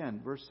heart.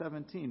 Again, verse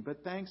 17,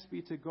 but thanks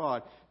be to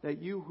God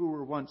that you who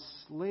were once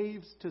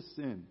slaves to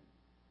sin,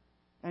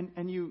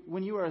 and you,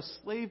 when you are a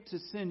slave to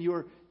sin,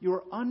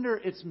 you're under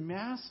its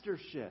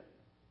mastership.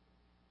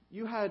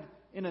 You had,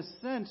 in a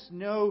sense,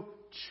 no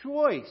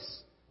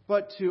choice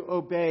but to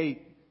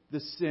obey the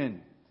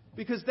sin.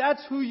 Because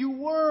that's who you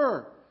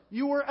were.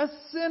 You were a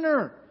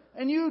sinner.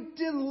 And you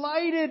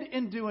delighted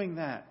in doing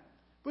that.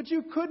 But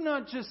you could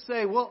not just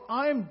say, well,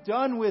 I'm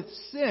done with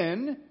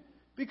sin,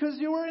 because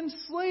you were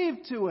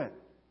enslaved to it.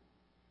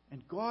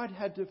 And God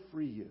had to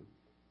free you.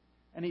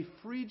 And He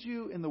freed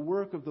you in the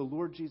work of the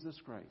Lord Jesus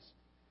Christ.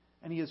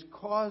 And He has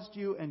caused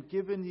you and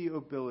given you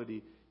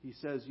ability. He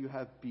says you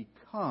have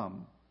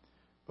become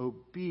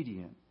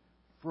obedient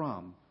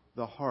from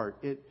the heart.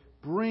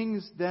 It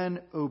brings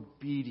then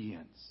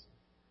obedience.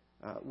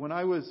 When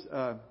I was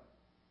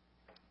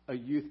a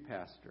youth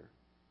pastor,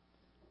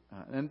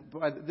 and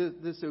by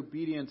this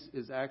obedience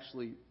is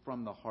actually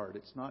from the heart.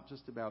 It's not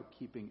just about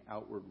keeping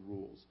outward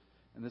rules.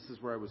 And this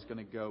is where I was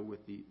going to go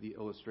with the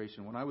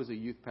illustration. When I was a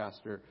youth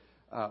pastor,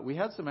 we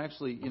had some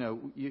actually,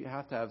 you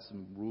have to have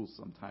some rules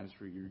sometimes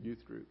for your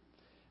youth group.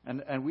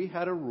 And we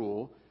had a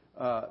rule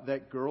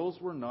that girls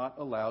were not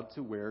allowed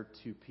to wear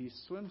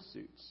two-piece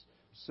swimsuits.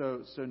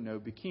 So no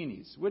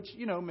bikinis, which,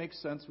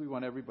 makes sense. We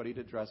want everybody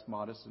to dress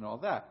modest and all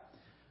that.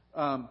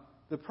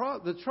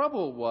 The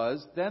trouble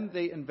was, then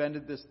they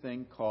invented this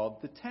thing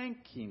called the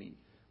tankini,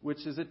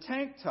 which is a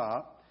tank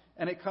top,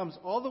 and it comes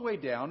all the way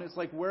down. It's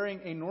like wearing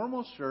a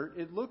normal shirt.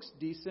 It looks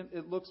decent.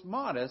 It looks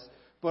modest.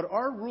 But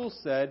our rule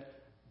said,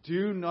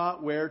 do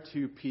not wear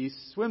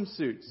two-piece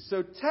swimsuits.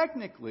 So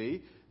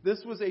technically,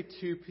 this was a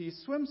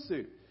two-piece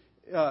swimsuit.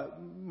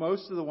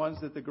 Most of the ones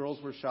that the girls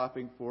were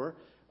shopping for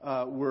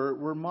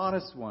were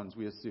modest ones,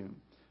 we assume.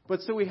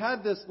 But so we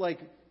had this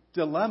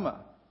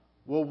dilemma.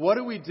 Well, what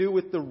do we do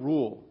with the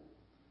rule?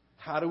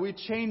 How do we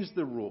change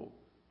the rule?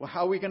 Well,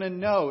 how are we going to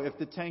know if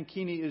the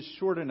tankini is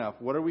short enough?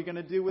 What are we going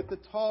to do with the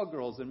tall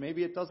girls? And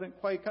maybe it doesn't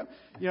quite come.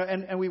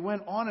 And we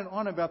went on and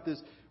on about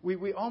this.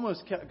 We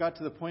almost got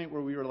to the point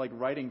where we were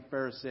writing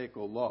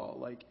Pharisaical law.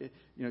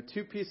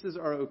 Two pieces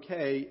are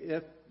okay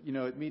if,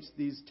 it meets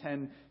these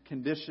 10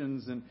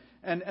 conditions.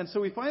 And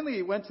so we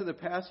finally went to the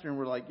pastor and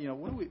we're like,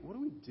 what do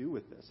we do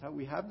with this?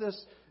 We have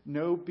this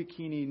no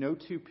bikini, no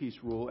two-piece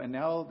rule, and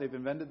now they've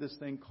invented this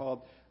thing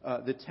called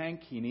the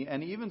tankini.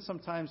 And even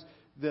sometimes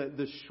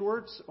the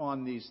shorts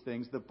on these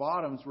things, the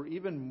bottoms, were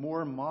even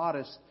more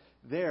modest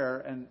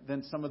there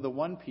than some of the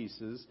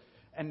one-pieces.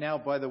 And now,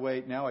 by the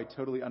way, I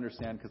totally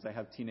understand because I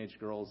have teenage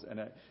girls, and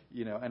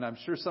and I'm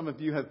sure some of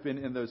you have been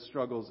in those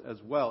struggles as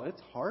well.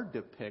 It's hard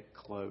to pick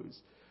clothes.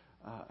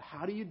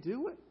 How do you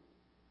do it?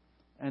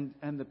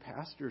 And the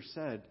pastor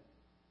said,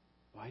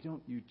 why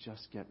don't you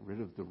just get rid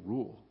of the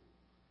rule?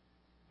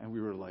 And we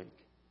were like,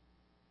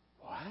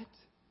 what?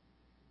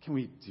 Can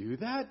we do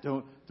that?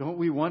 Don't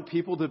we want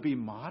people to be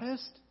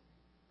modest?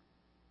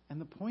 And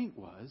the point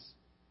was,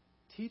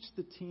 teach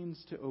the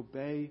teens to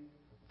obey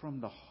from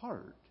the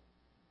heart.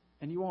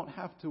 And you won't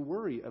have to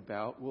worry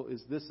about, well,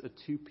 is this a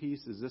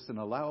two-piece? Is this an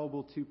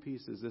allowable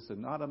two-piece? Is this a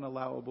not an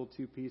allowable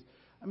two-piece?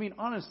 I mean,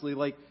 honestly,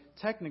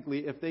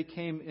 technically, if they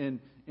came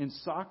in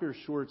soccer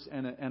shorts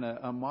and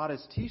a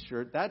modest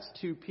T-shirt, that's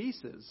two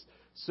pieces.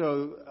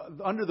 So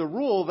under the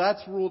rule,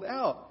 that's ruled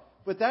out.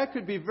 But that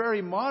could be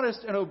very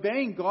modest and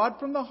obeying God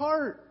from the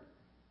heart.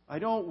 I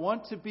don't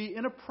want to be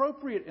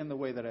inappropriate in the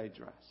way that I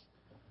dress.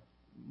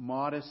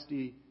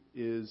 Modesty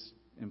is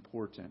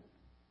important.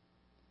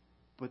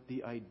 But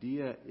the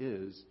idea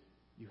is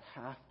you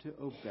have to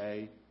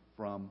obey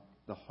from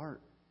the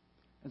heart.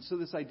 And so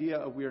this idea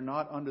of we are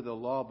not under the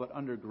law but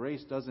under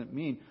grace doesn't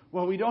mean,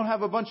 well, we don't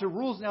have a bunch of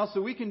rules now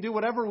so we can do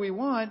whatever we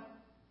want.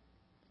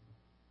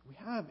 We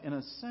have, in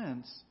a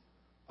sense,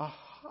 a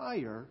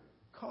higher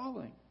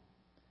calling.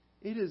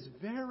 It is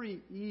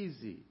very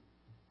easy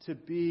to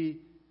be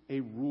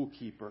a rule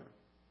keeper.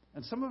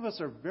 And some of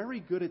us are very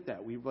good at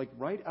that. We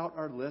write out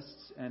our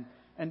lists, and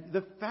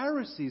the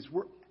Pharisees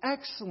were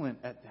excellent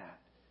at that.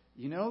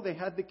 You know, they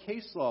had the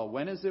case law.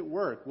 When is it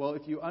work? Well,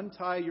 if you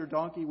untie your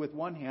donkey with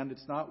one hand,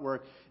 it's not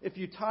work. If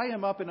you tie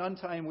him up and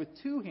untie him with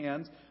two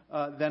hands,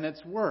 then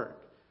it's work.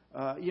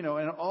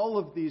 And all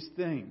of these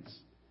things.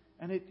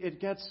 And it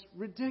gets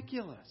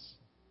ridiculous.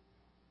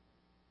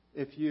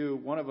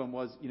 One of them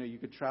was, you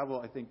could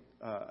travel, I think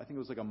it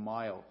was like a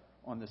mile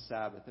on the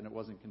Sabbath, and it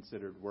wasn't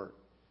considered work.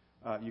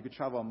 You could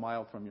travel a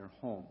mile from your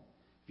home.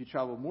 If you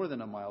traveled more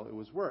than a mile, it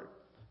was work.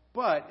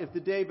 But if the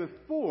day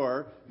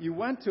before you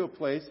went to a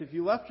place, if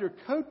you left your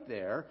coat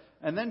there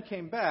and then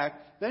came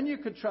back, then you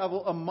could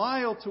travel a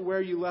mile to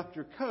where you left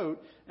your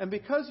coat. And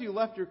because you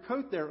left your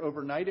coat there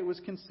overnight, it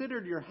was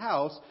considered your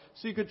house.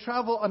 So you could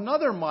travel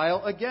another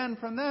mile again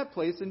from that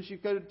place, and you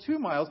could go 2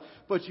 miles.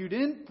 But you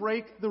didn't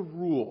break the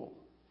rule.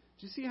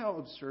 Do you see how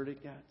absurd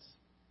it gets?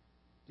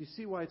 Do you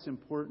see why it's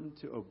important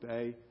to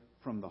obey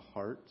from the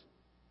heart?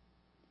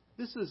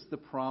 This is the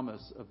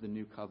promise of the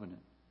new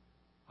covenant.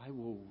 I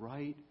will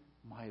write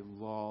my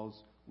laws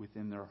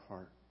within their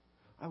heart.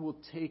 I will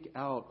take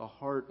out a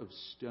heart of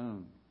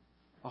stone,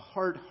 a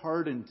heart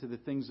hardened to the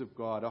things of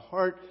God, a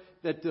heart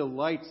that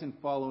delights in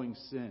following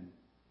sin,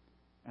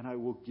 and I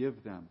will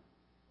give them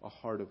a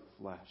heart of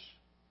flesh.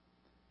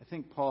 I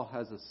think Paul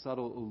has a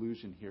subtle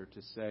allusion here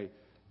to say,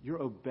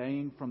 you're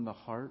obeying from the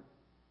heart.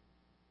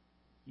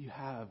 You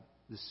have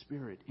the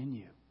Spirit in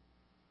you.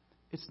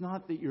 It's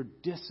not that you're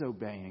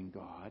disobeying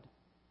God.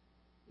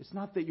 It's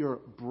not that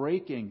you're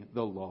breaking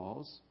the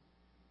laws.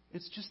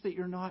 It's just that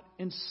you're not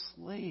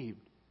enslaved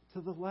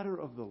to the letter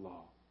of the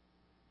law.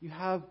 You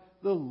have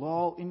the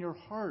law in your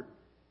heart.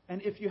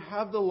 And if you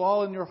have the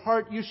law in your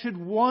heart, you should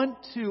want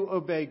to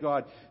obey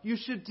God. You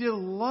should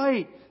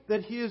delight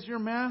that He is your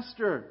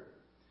master.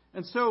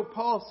 And so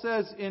Paul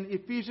says in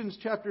Ephesians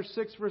chapter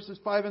 6, verses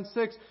 5 and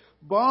 6,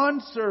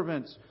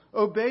 Bondservants,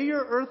 obey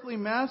your earthly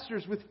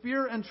masters with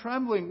fear and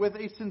trembling, with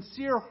a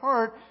sincere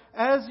heart,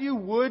 as you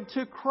would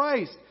to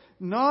Christ,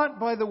 not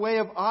by the way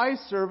of eye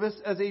service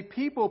as a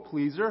people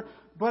pleaser,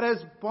 but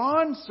as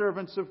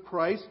bondservants of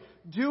Christ,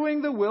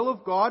 doing the will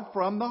of God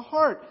from the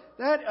heart.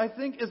 That, I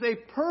think, is a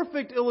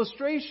perfect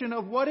illustration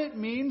of what it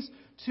means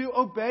to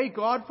obey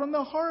God from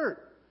the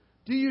heart.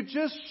 Do you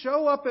just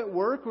show up at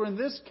work, or in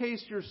this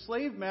case, your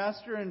slave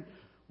master, and,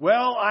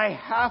 well, I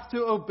have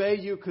to obey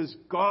you because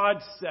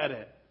God said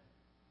it.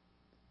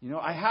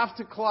 I have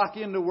to clock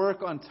into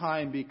work on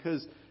time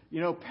because,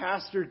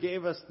 Pastor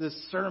gave us this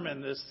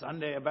sermon this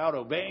Sunday about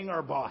obeying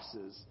our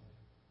bosses.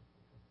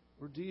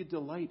 Or do you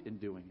delight in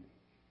doing it?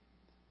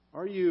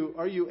 Are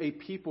you a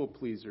people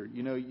pleaser?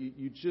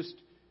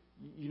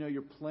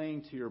 You're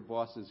playing to your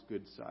boss's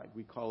good side.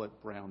 We call it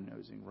brown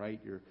nosing,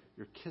 right?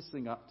 You're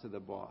kissing up to the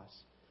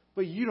boss.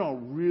 But you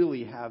don't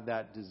really have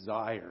that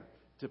desire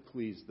to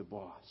please the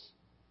boss.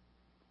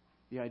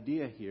 The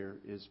idea here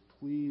is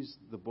please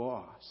the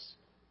boss,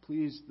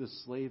 please the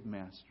slave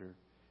master,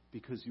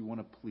 because you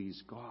want to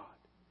please God.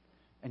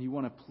 And you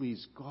want to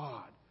please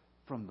God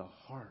from the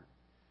heart.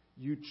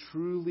 You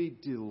truly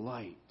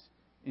delight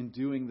in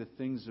doing the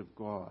things of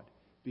God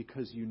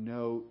because you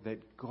know that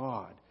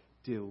God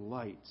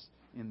delights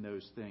in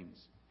those things.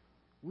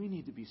 We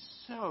need to be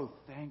so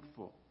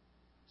thankful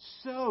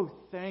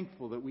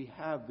that we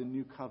have the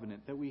new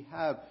covenant, that we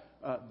have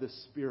the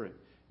Spirit.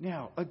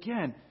 Now,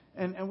 again,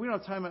 and we don't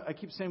have time, I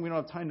keep saying we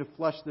don't have time to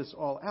flesh this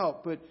all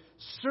out, but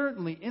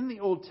certainly in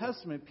the Old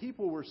Testament,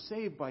 people were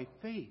saved by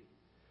faith.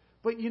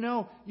 But you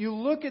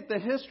look at the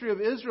history of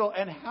Israel,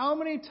 and how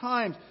many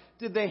times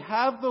did they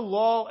have the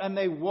law and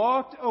they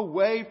walked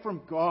away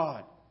from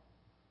God?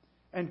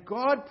 And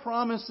God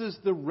promises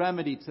the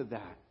remedy to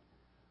that.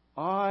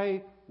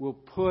 I will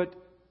put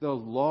the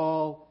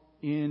law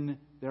in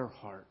their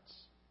hearts.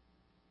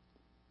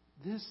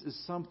 This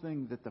is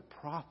something that the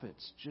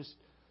prophets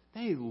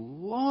they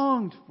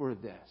longed for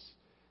this.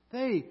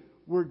 They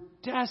were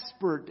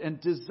desperate and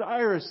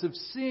desirous of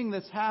seeing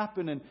this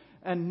happen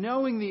and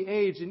knowing the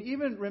age. And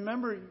even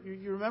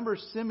you remember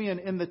Simeon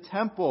in the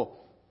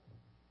temple.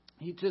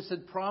 He just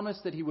had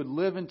promised that he would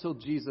live until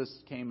Jesus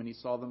came and he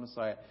saw the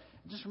Messiah.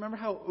 Just remember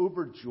how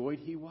overjoyed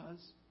he was.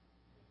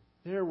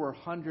 There were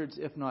hundreds,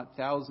 if not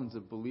thousands,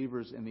 of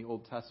believers in the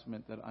Old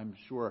Testament that I'm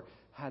sure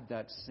had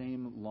that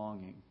same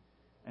longing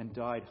and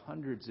died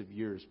thousands of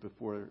years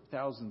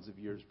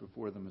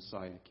before the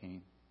Messiah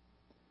came.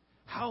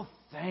 How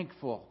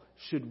thankful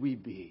should we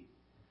be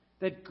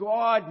that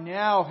God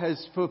now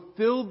has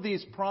fulfilled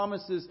these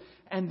promises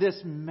and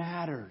this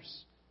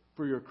matters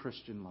for your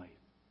Christian life.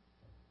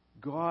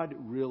 God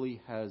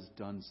really has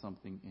done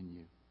something in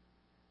you.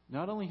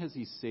 Not only has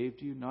He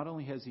saved you, not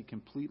only has He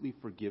completely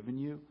forgiven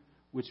you,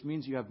 which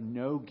means you have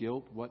no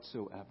guilt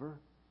whatsoever,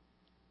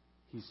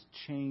 He's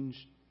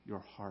changed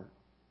your heart.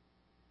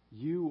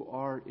 You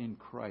are in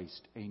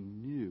Christ a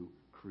new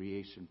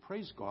creation.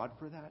 Praise God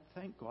for that.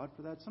 Thank God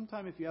for that.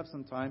 Sometime, if you have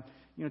some time,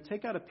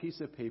 take out a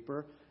piece of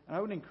paper, and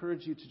I would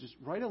encourage you to just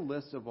write a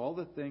list of all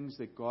the things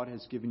that God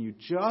has given you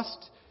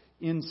just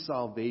in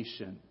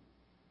salvation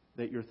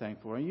that you're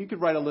thankful for. And you could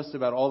write a list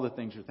about all the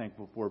things you're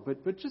thankful for,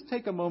 but just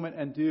take a moment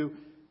and do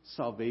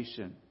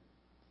salvation.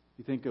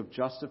 You think of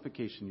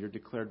justification, you're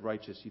declared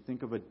righteous. You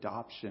think of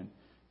adoption.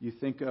 You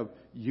think of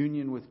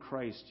union with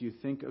Christ. You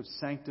think of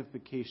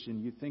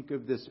sanctification. You think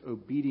of this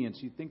obedience.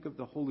 You think of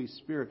the Holy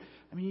Spirit.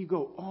 I mean, you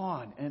go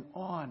on and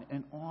on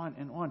and on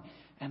and on.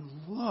 And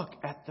look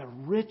at the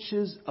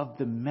riches of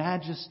the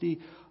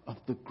majesty of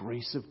the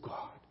grace of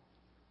God.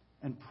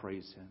 And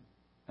praise Him.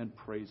 And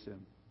praise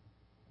Him.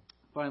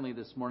 Finally,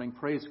 this morning,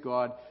 praise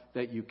God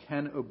that you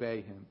can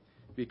obey Him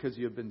because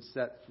you have been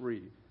set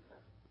free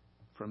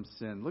from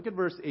sin. Look at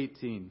verse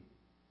 18.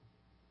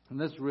 And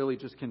this really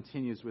just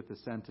continues with the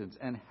sentence.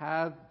 And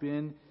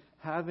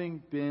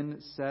having been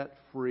set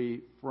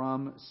free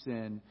from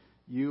sin,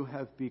 you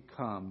have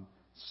become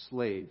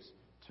slaves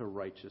to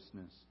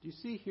righteousness. Do you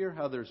see here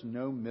how there's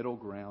no middle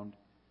ground?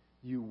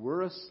 You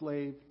were a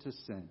slave to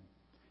sin.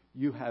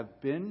 You have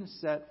been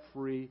set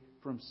free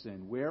from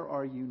sin. Where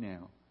are you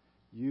now?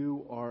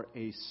 You are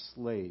a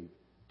slave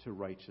to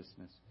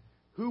righteousness.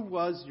 Who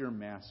was your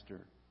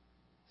master?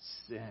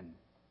 Sin.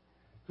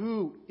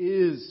 Who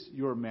is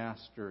your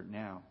master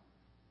now?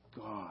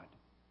 God.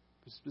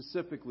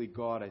 Specifically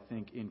God, I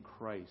think, in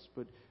Christ.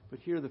 But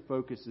here the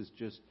focus is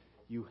just,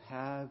 you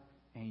have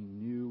a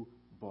new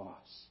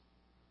boss.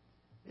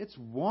 It's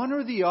one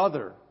or the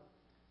other.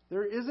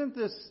 There isn't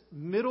this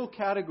middle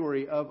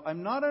category of,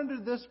 I'm not under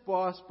this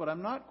boss, but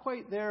I'm not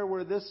quite there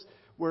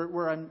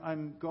where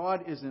I'm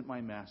God isn't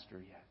my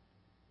master yet.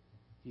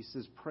 He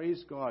says,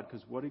 praise God,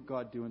 because what did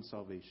God do in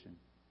salvation?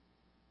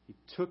 He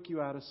took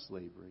you out of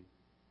slavery.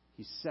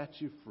 He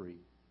set you free.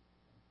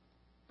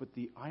 But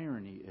the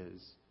irony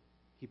is,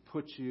 He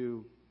put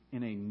you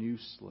in a new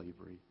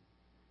slavery.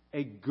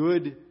 A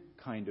good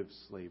kind of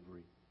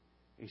slavery.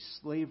 A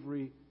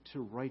slavery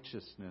to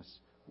righteousness,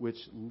 which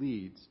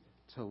leads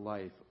to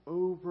life.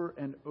 Over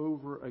and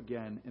over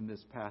again in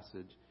this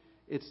passage.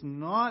 It's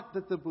not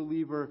that the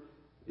believer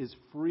is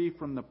free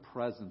from the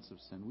presence of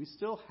sin. We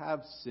still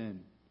have sin.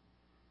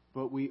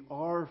 But we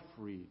are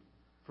freed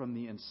from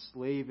the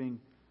enslaving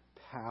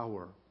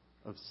power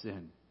of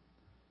sin.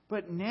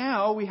 But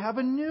now we have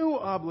a new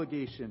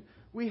obligation.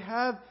 We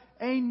have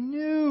a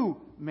new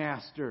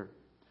master.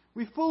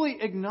 We fully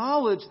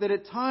acknowledge that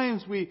at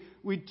times we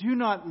do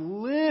not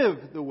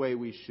live the way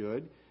we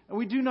should. And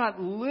we do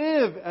not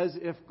live as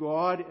if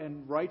God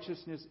and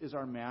righteousness is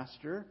our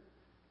master.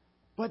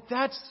 But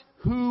that's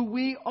who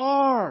we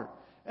are.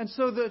 And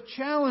so the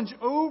challenge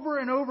over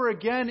and over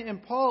again in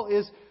Paul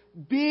is,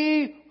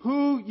 be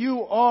who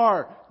you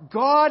are.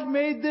 God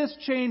made this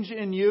change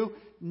in you.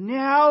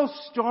 Now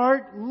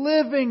start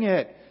living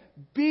it.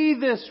 Be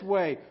this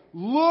way.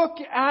 Look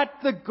at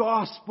the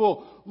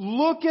gospel.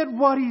 Look at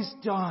what He's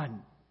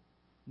done.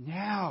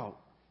 Now,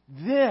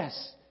 this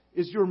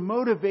is your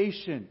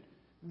motivation.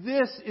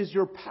 This is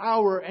your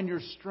power and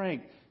your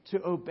strength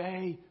to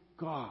obey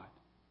God.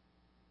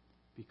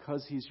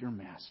 Because He's your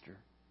master.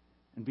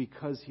 And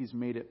because He's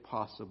made it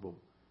possible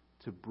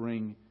to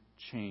bring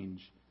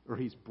change, or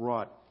He's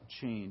brought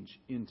change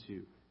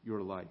into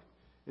your life.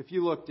 If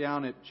you look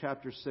down at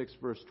chapter 6,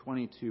 verse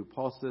 22,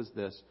 Paul says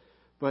this,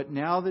 but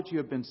now that you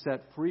have been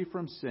set free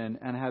from sin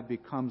and have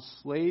become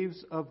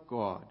slaves of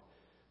God,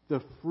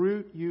 the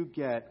fruit you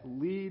get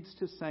leads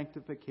to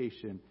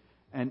sanctification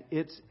and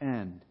its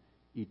end,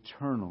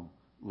 eternal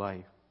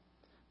life.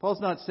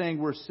 Paul's not saying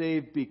we're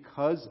saved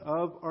because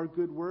of our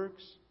good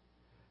works,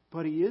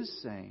 but he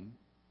is saying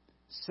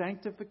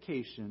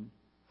sanctification,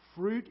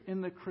 fruit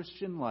in the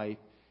Christian life,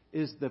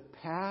 is the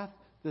path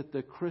that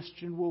the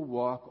Christian will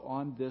walk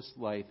on this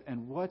life.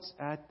 And what's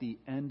at the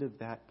end of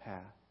that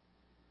path?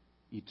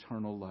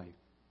 Eternal life.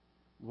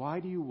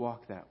 Why do you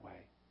walk that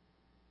way?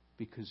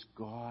 Because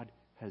God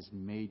has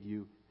made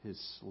you His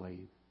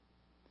slave.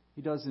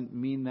 He doesn't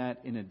mean that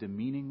in a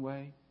demeaning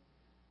way,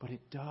 but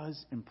it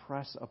does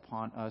impress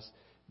upon us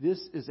this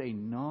is a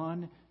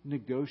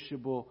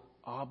non-negotiable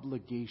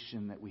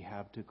obligation that we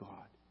have to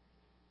God.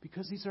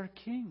 Because He's our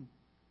King.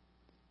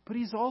 But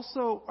He's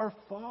also our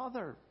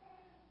Father.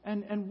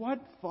 And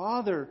what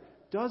father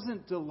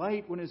doesn't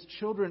delight when his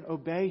children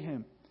obey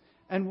him?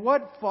 And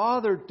what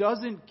father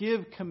doesn't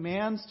give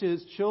commands to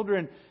his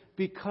children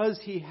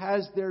because he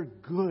has their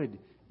good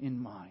in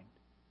mind?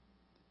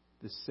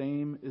 The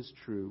same is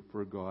true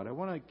for God. I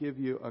want to give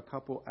you a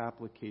couple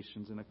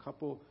applications and a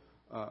couple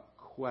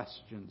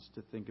questions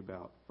to think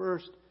about.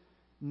 First,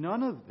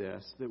 none of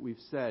this that we've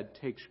said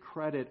takes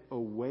credit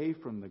away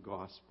from the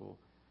gospel,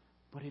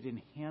 but it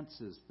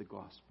enhances the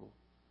gospel.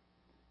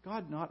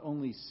 God not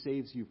only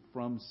saves you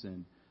from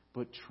sin,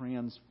 but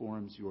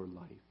transforms your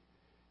life.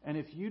 And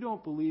if you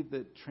don't believe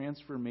that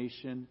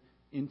transformation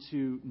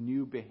into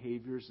new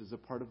behaviors is a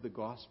part of the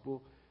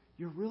gospel,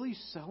 you're really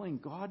selling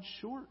God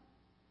short.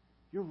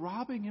 You're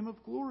robbing Him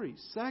of glory.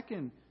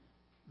 Second,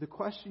 the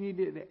question you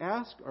need to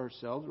ask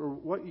ourselves, or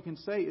what you can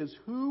say, is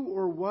who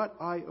or what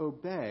I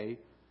obey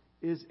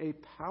is a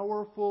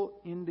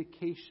powerful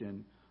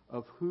indication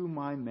of who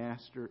my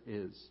master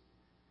is.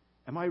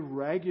 Am I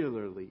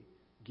regularly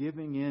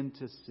giving in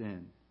to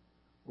sin,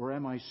 or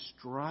am I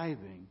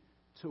striving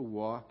to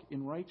walk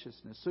in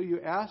righteousness? So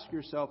you ask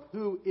yourself,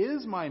 who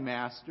is my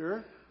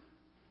master?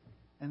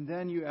 And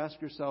then you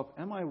ask yourself,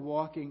 am I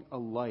walking a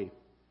life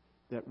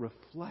that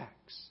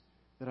reflects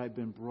that I've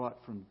been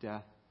brought from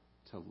death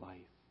to life?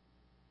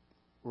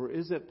 Or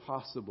is it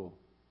possible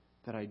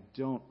that I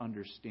don't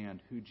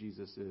understand who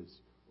Jesus is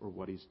or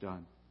what He's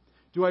done?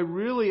 Do I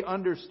really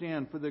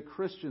understand, for the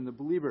Christian, the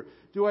believer,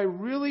 do I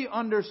really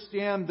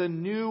understand the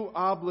new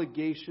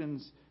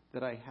obligations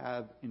that I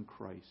have in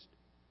Christ?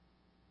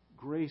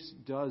 Grace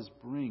does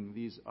bring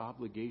these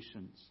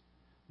obligations,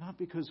 not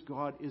because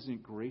God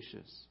isn't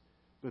gracious,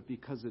 but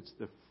because it's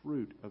the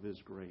fruit of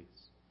His grace.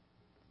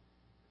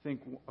 I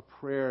think a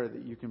prayer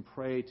that you can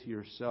pray to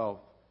yourself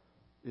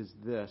is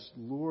this: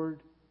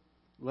 Lord,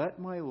 let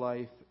my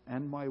life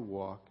and my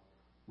walk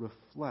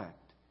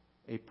reflect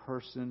a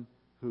person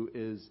who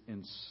is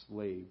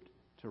enslaved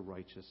to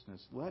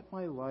righteousness. Let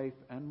my life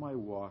and my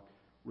walk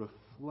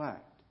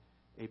reflect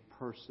a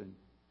person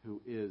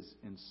who is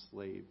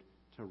enslaved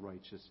to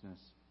righteousness.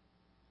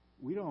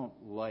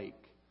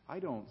 I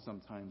don't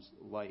sometimes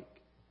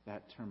like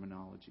that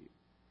terminology.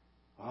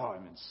 Oh,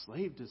 I'm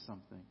enslaved to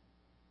something.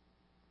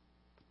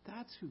 But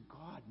that's who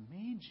God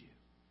made you.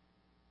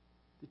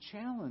 The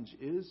challenge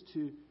is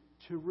to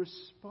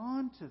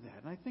respond to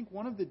that. And I think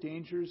one of the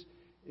dangers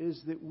is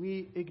that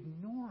we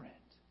ignore it.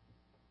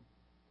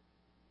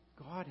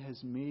 God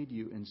has made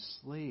you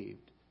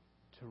enslaved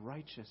to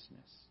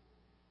righteousness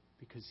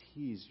because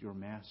He's your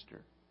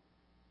master.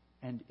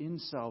 And in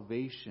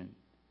salvation,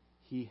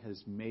 He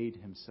has made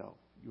Himself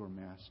your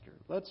master.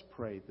 Let's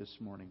pray this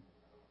morning.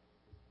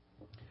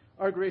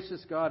 Our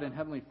gracious God and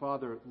Heavenly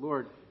Father,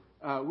 Lord,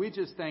 we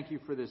just thank You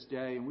for this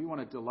day, and we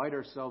want to delight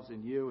ourselves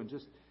in You. And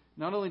just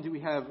not only do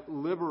we have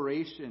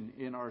liberation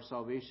in our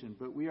salvation,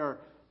 but we are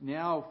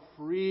now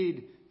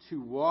freed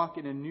to walk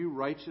in a new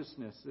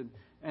righteousness.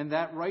 And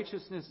that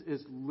righteousness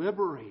is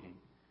liberating.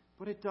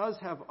 But it does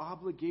have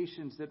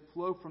obligations that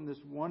flow from this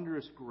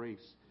wondrous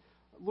grace.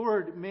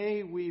 Lord,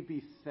 may we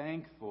be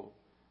thankful.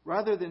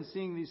 Rather than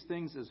seeing these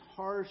things as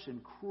harsh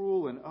and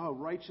cruel and,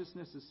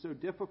 righteousness is so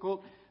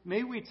difficult,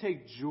 may we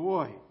take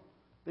joy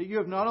that You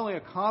have not only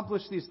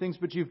accomplished these things,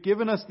 but You've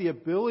given us the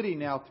ability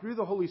now through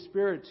the Holy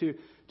Spirit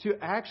to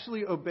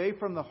actually obey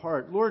from the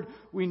heart. Lord,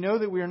 we know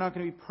that we are not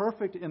going to be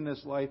perfect in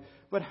this life,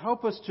 but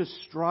help us to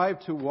strive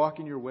to walk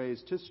in Your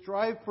ways, to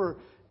strive for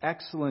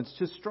excellence,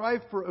 to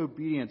strive for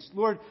obedience.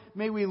 Lord,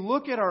 may we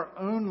look at our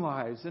own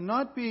lives and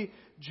not be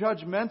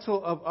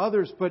judgmental of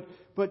others,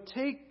 but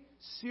take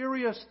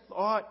serious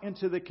thought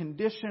into the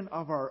condition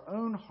of our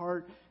own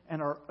heart and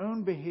our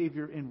own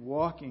behavior in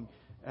walking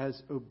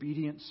as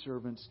obedient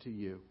servants to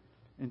You.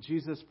 In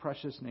Jesus'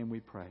 precious name we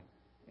pray.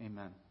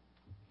 Amen.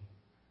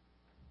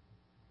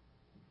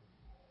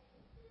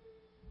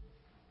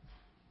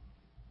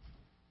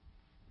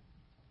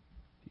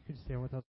 If you could stand with us.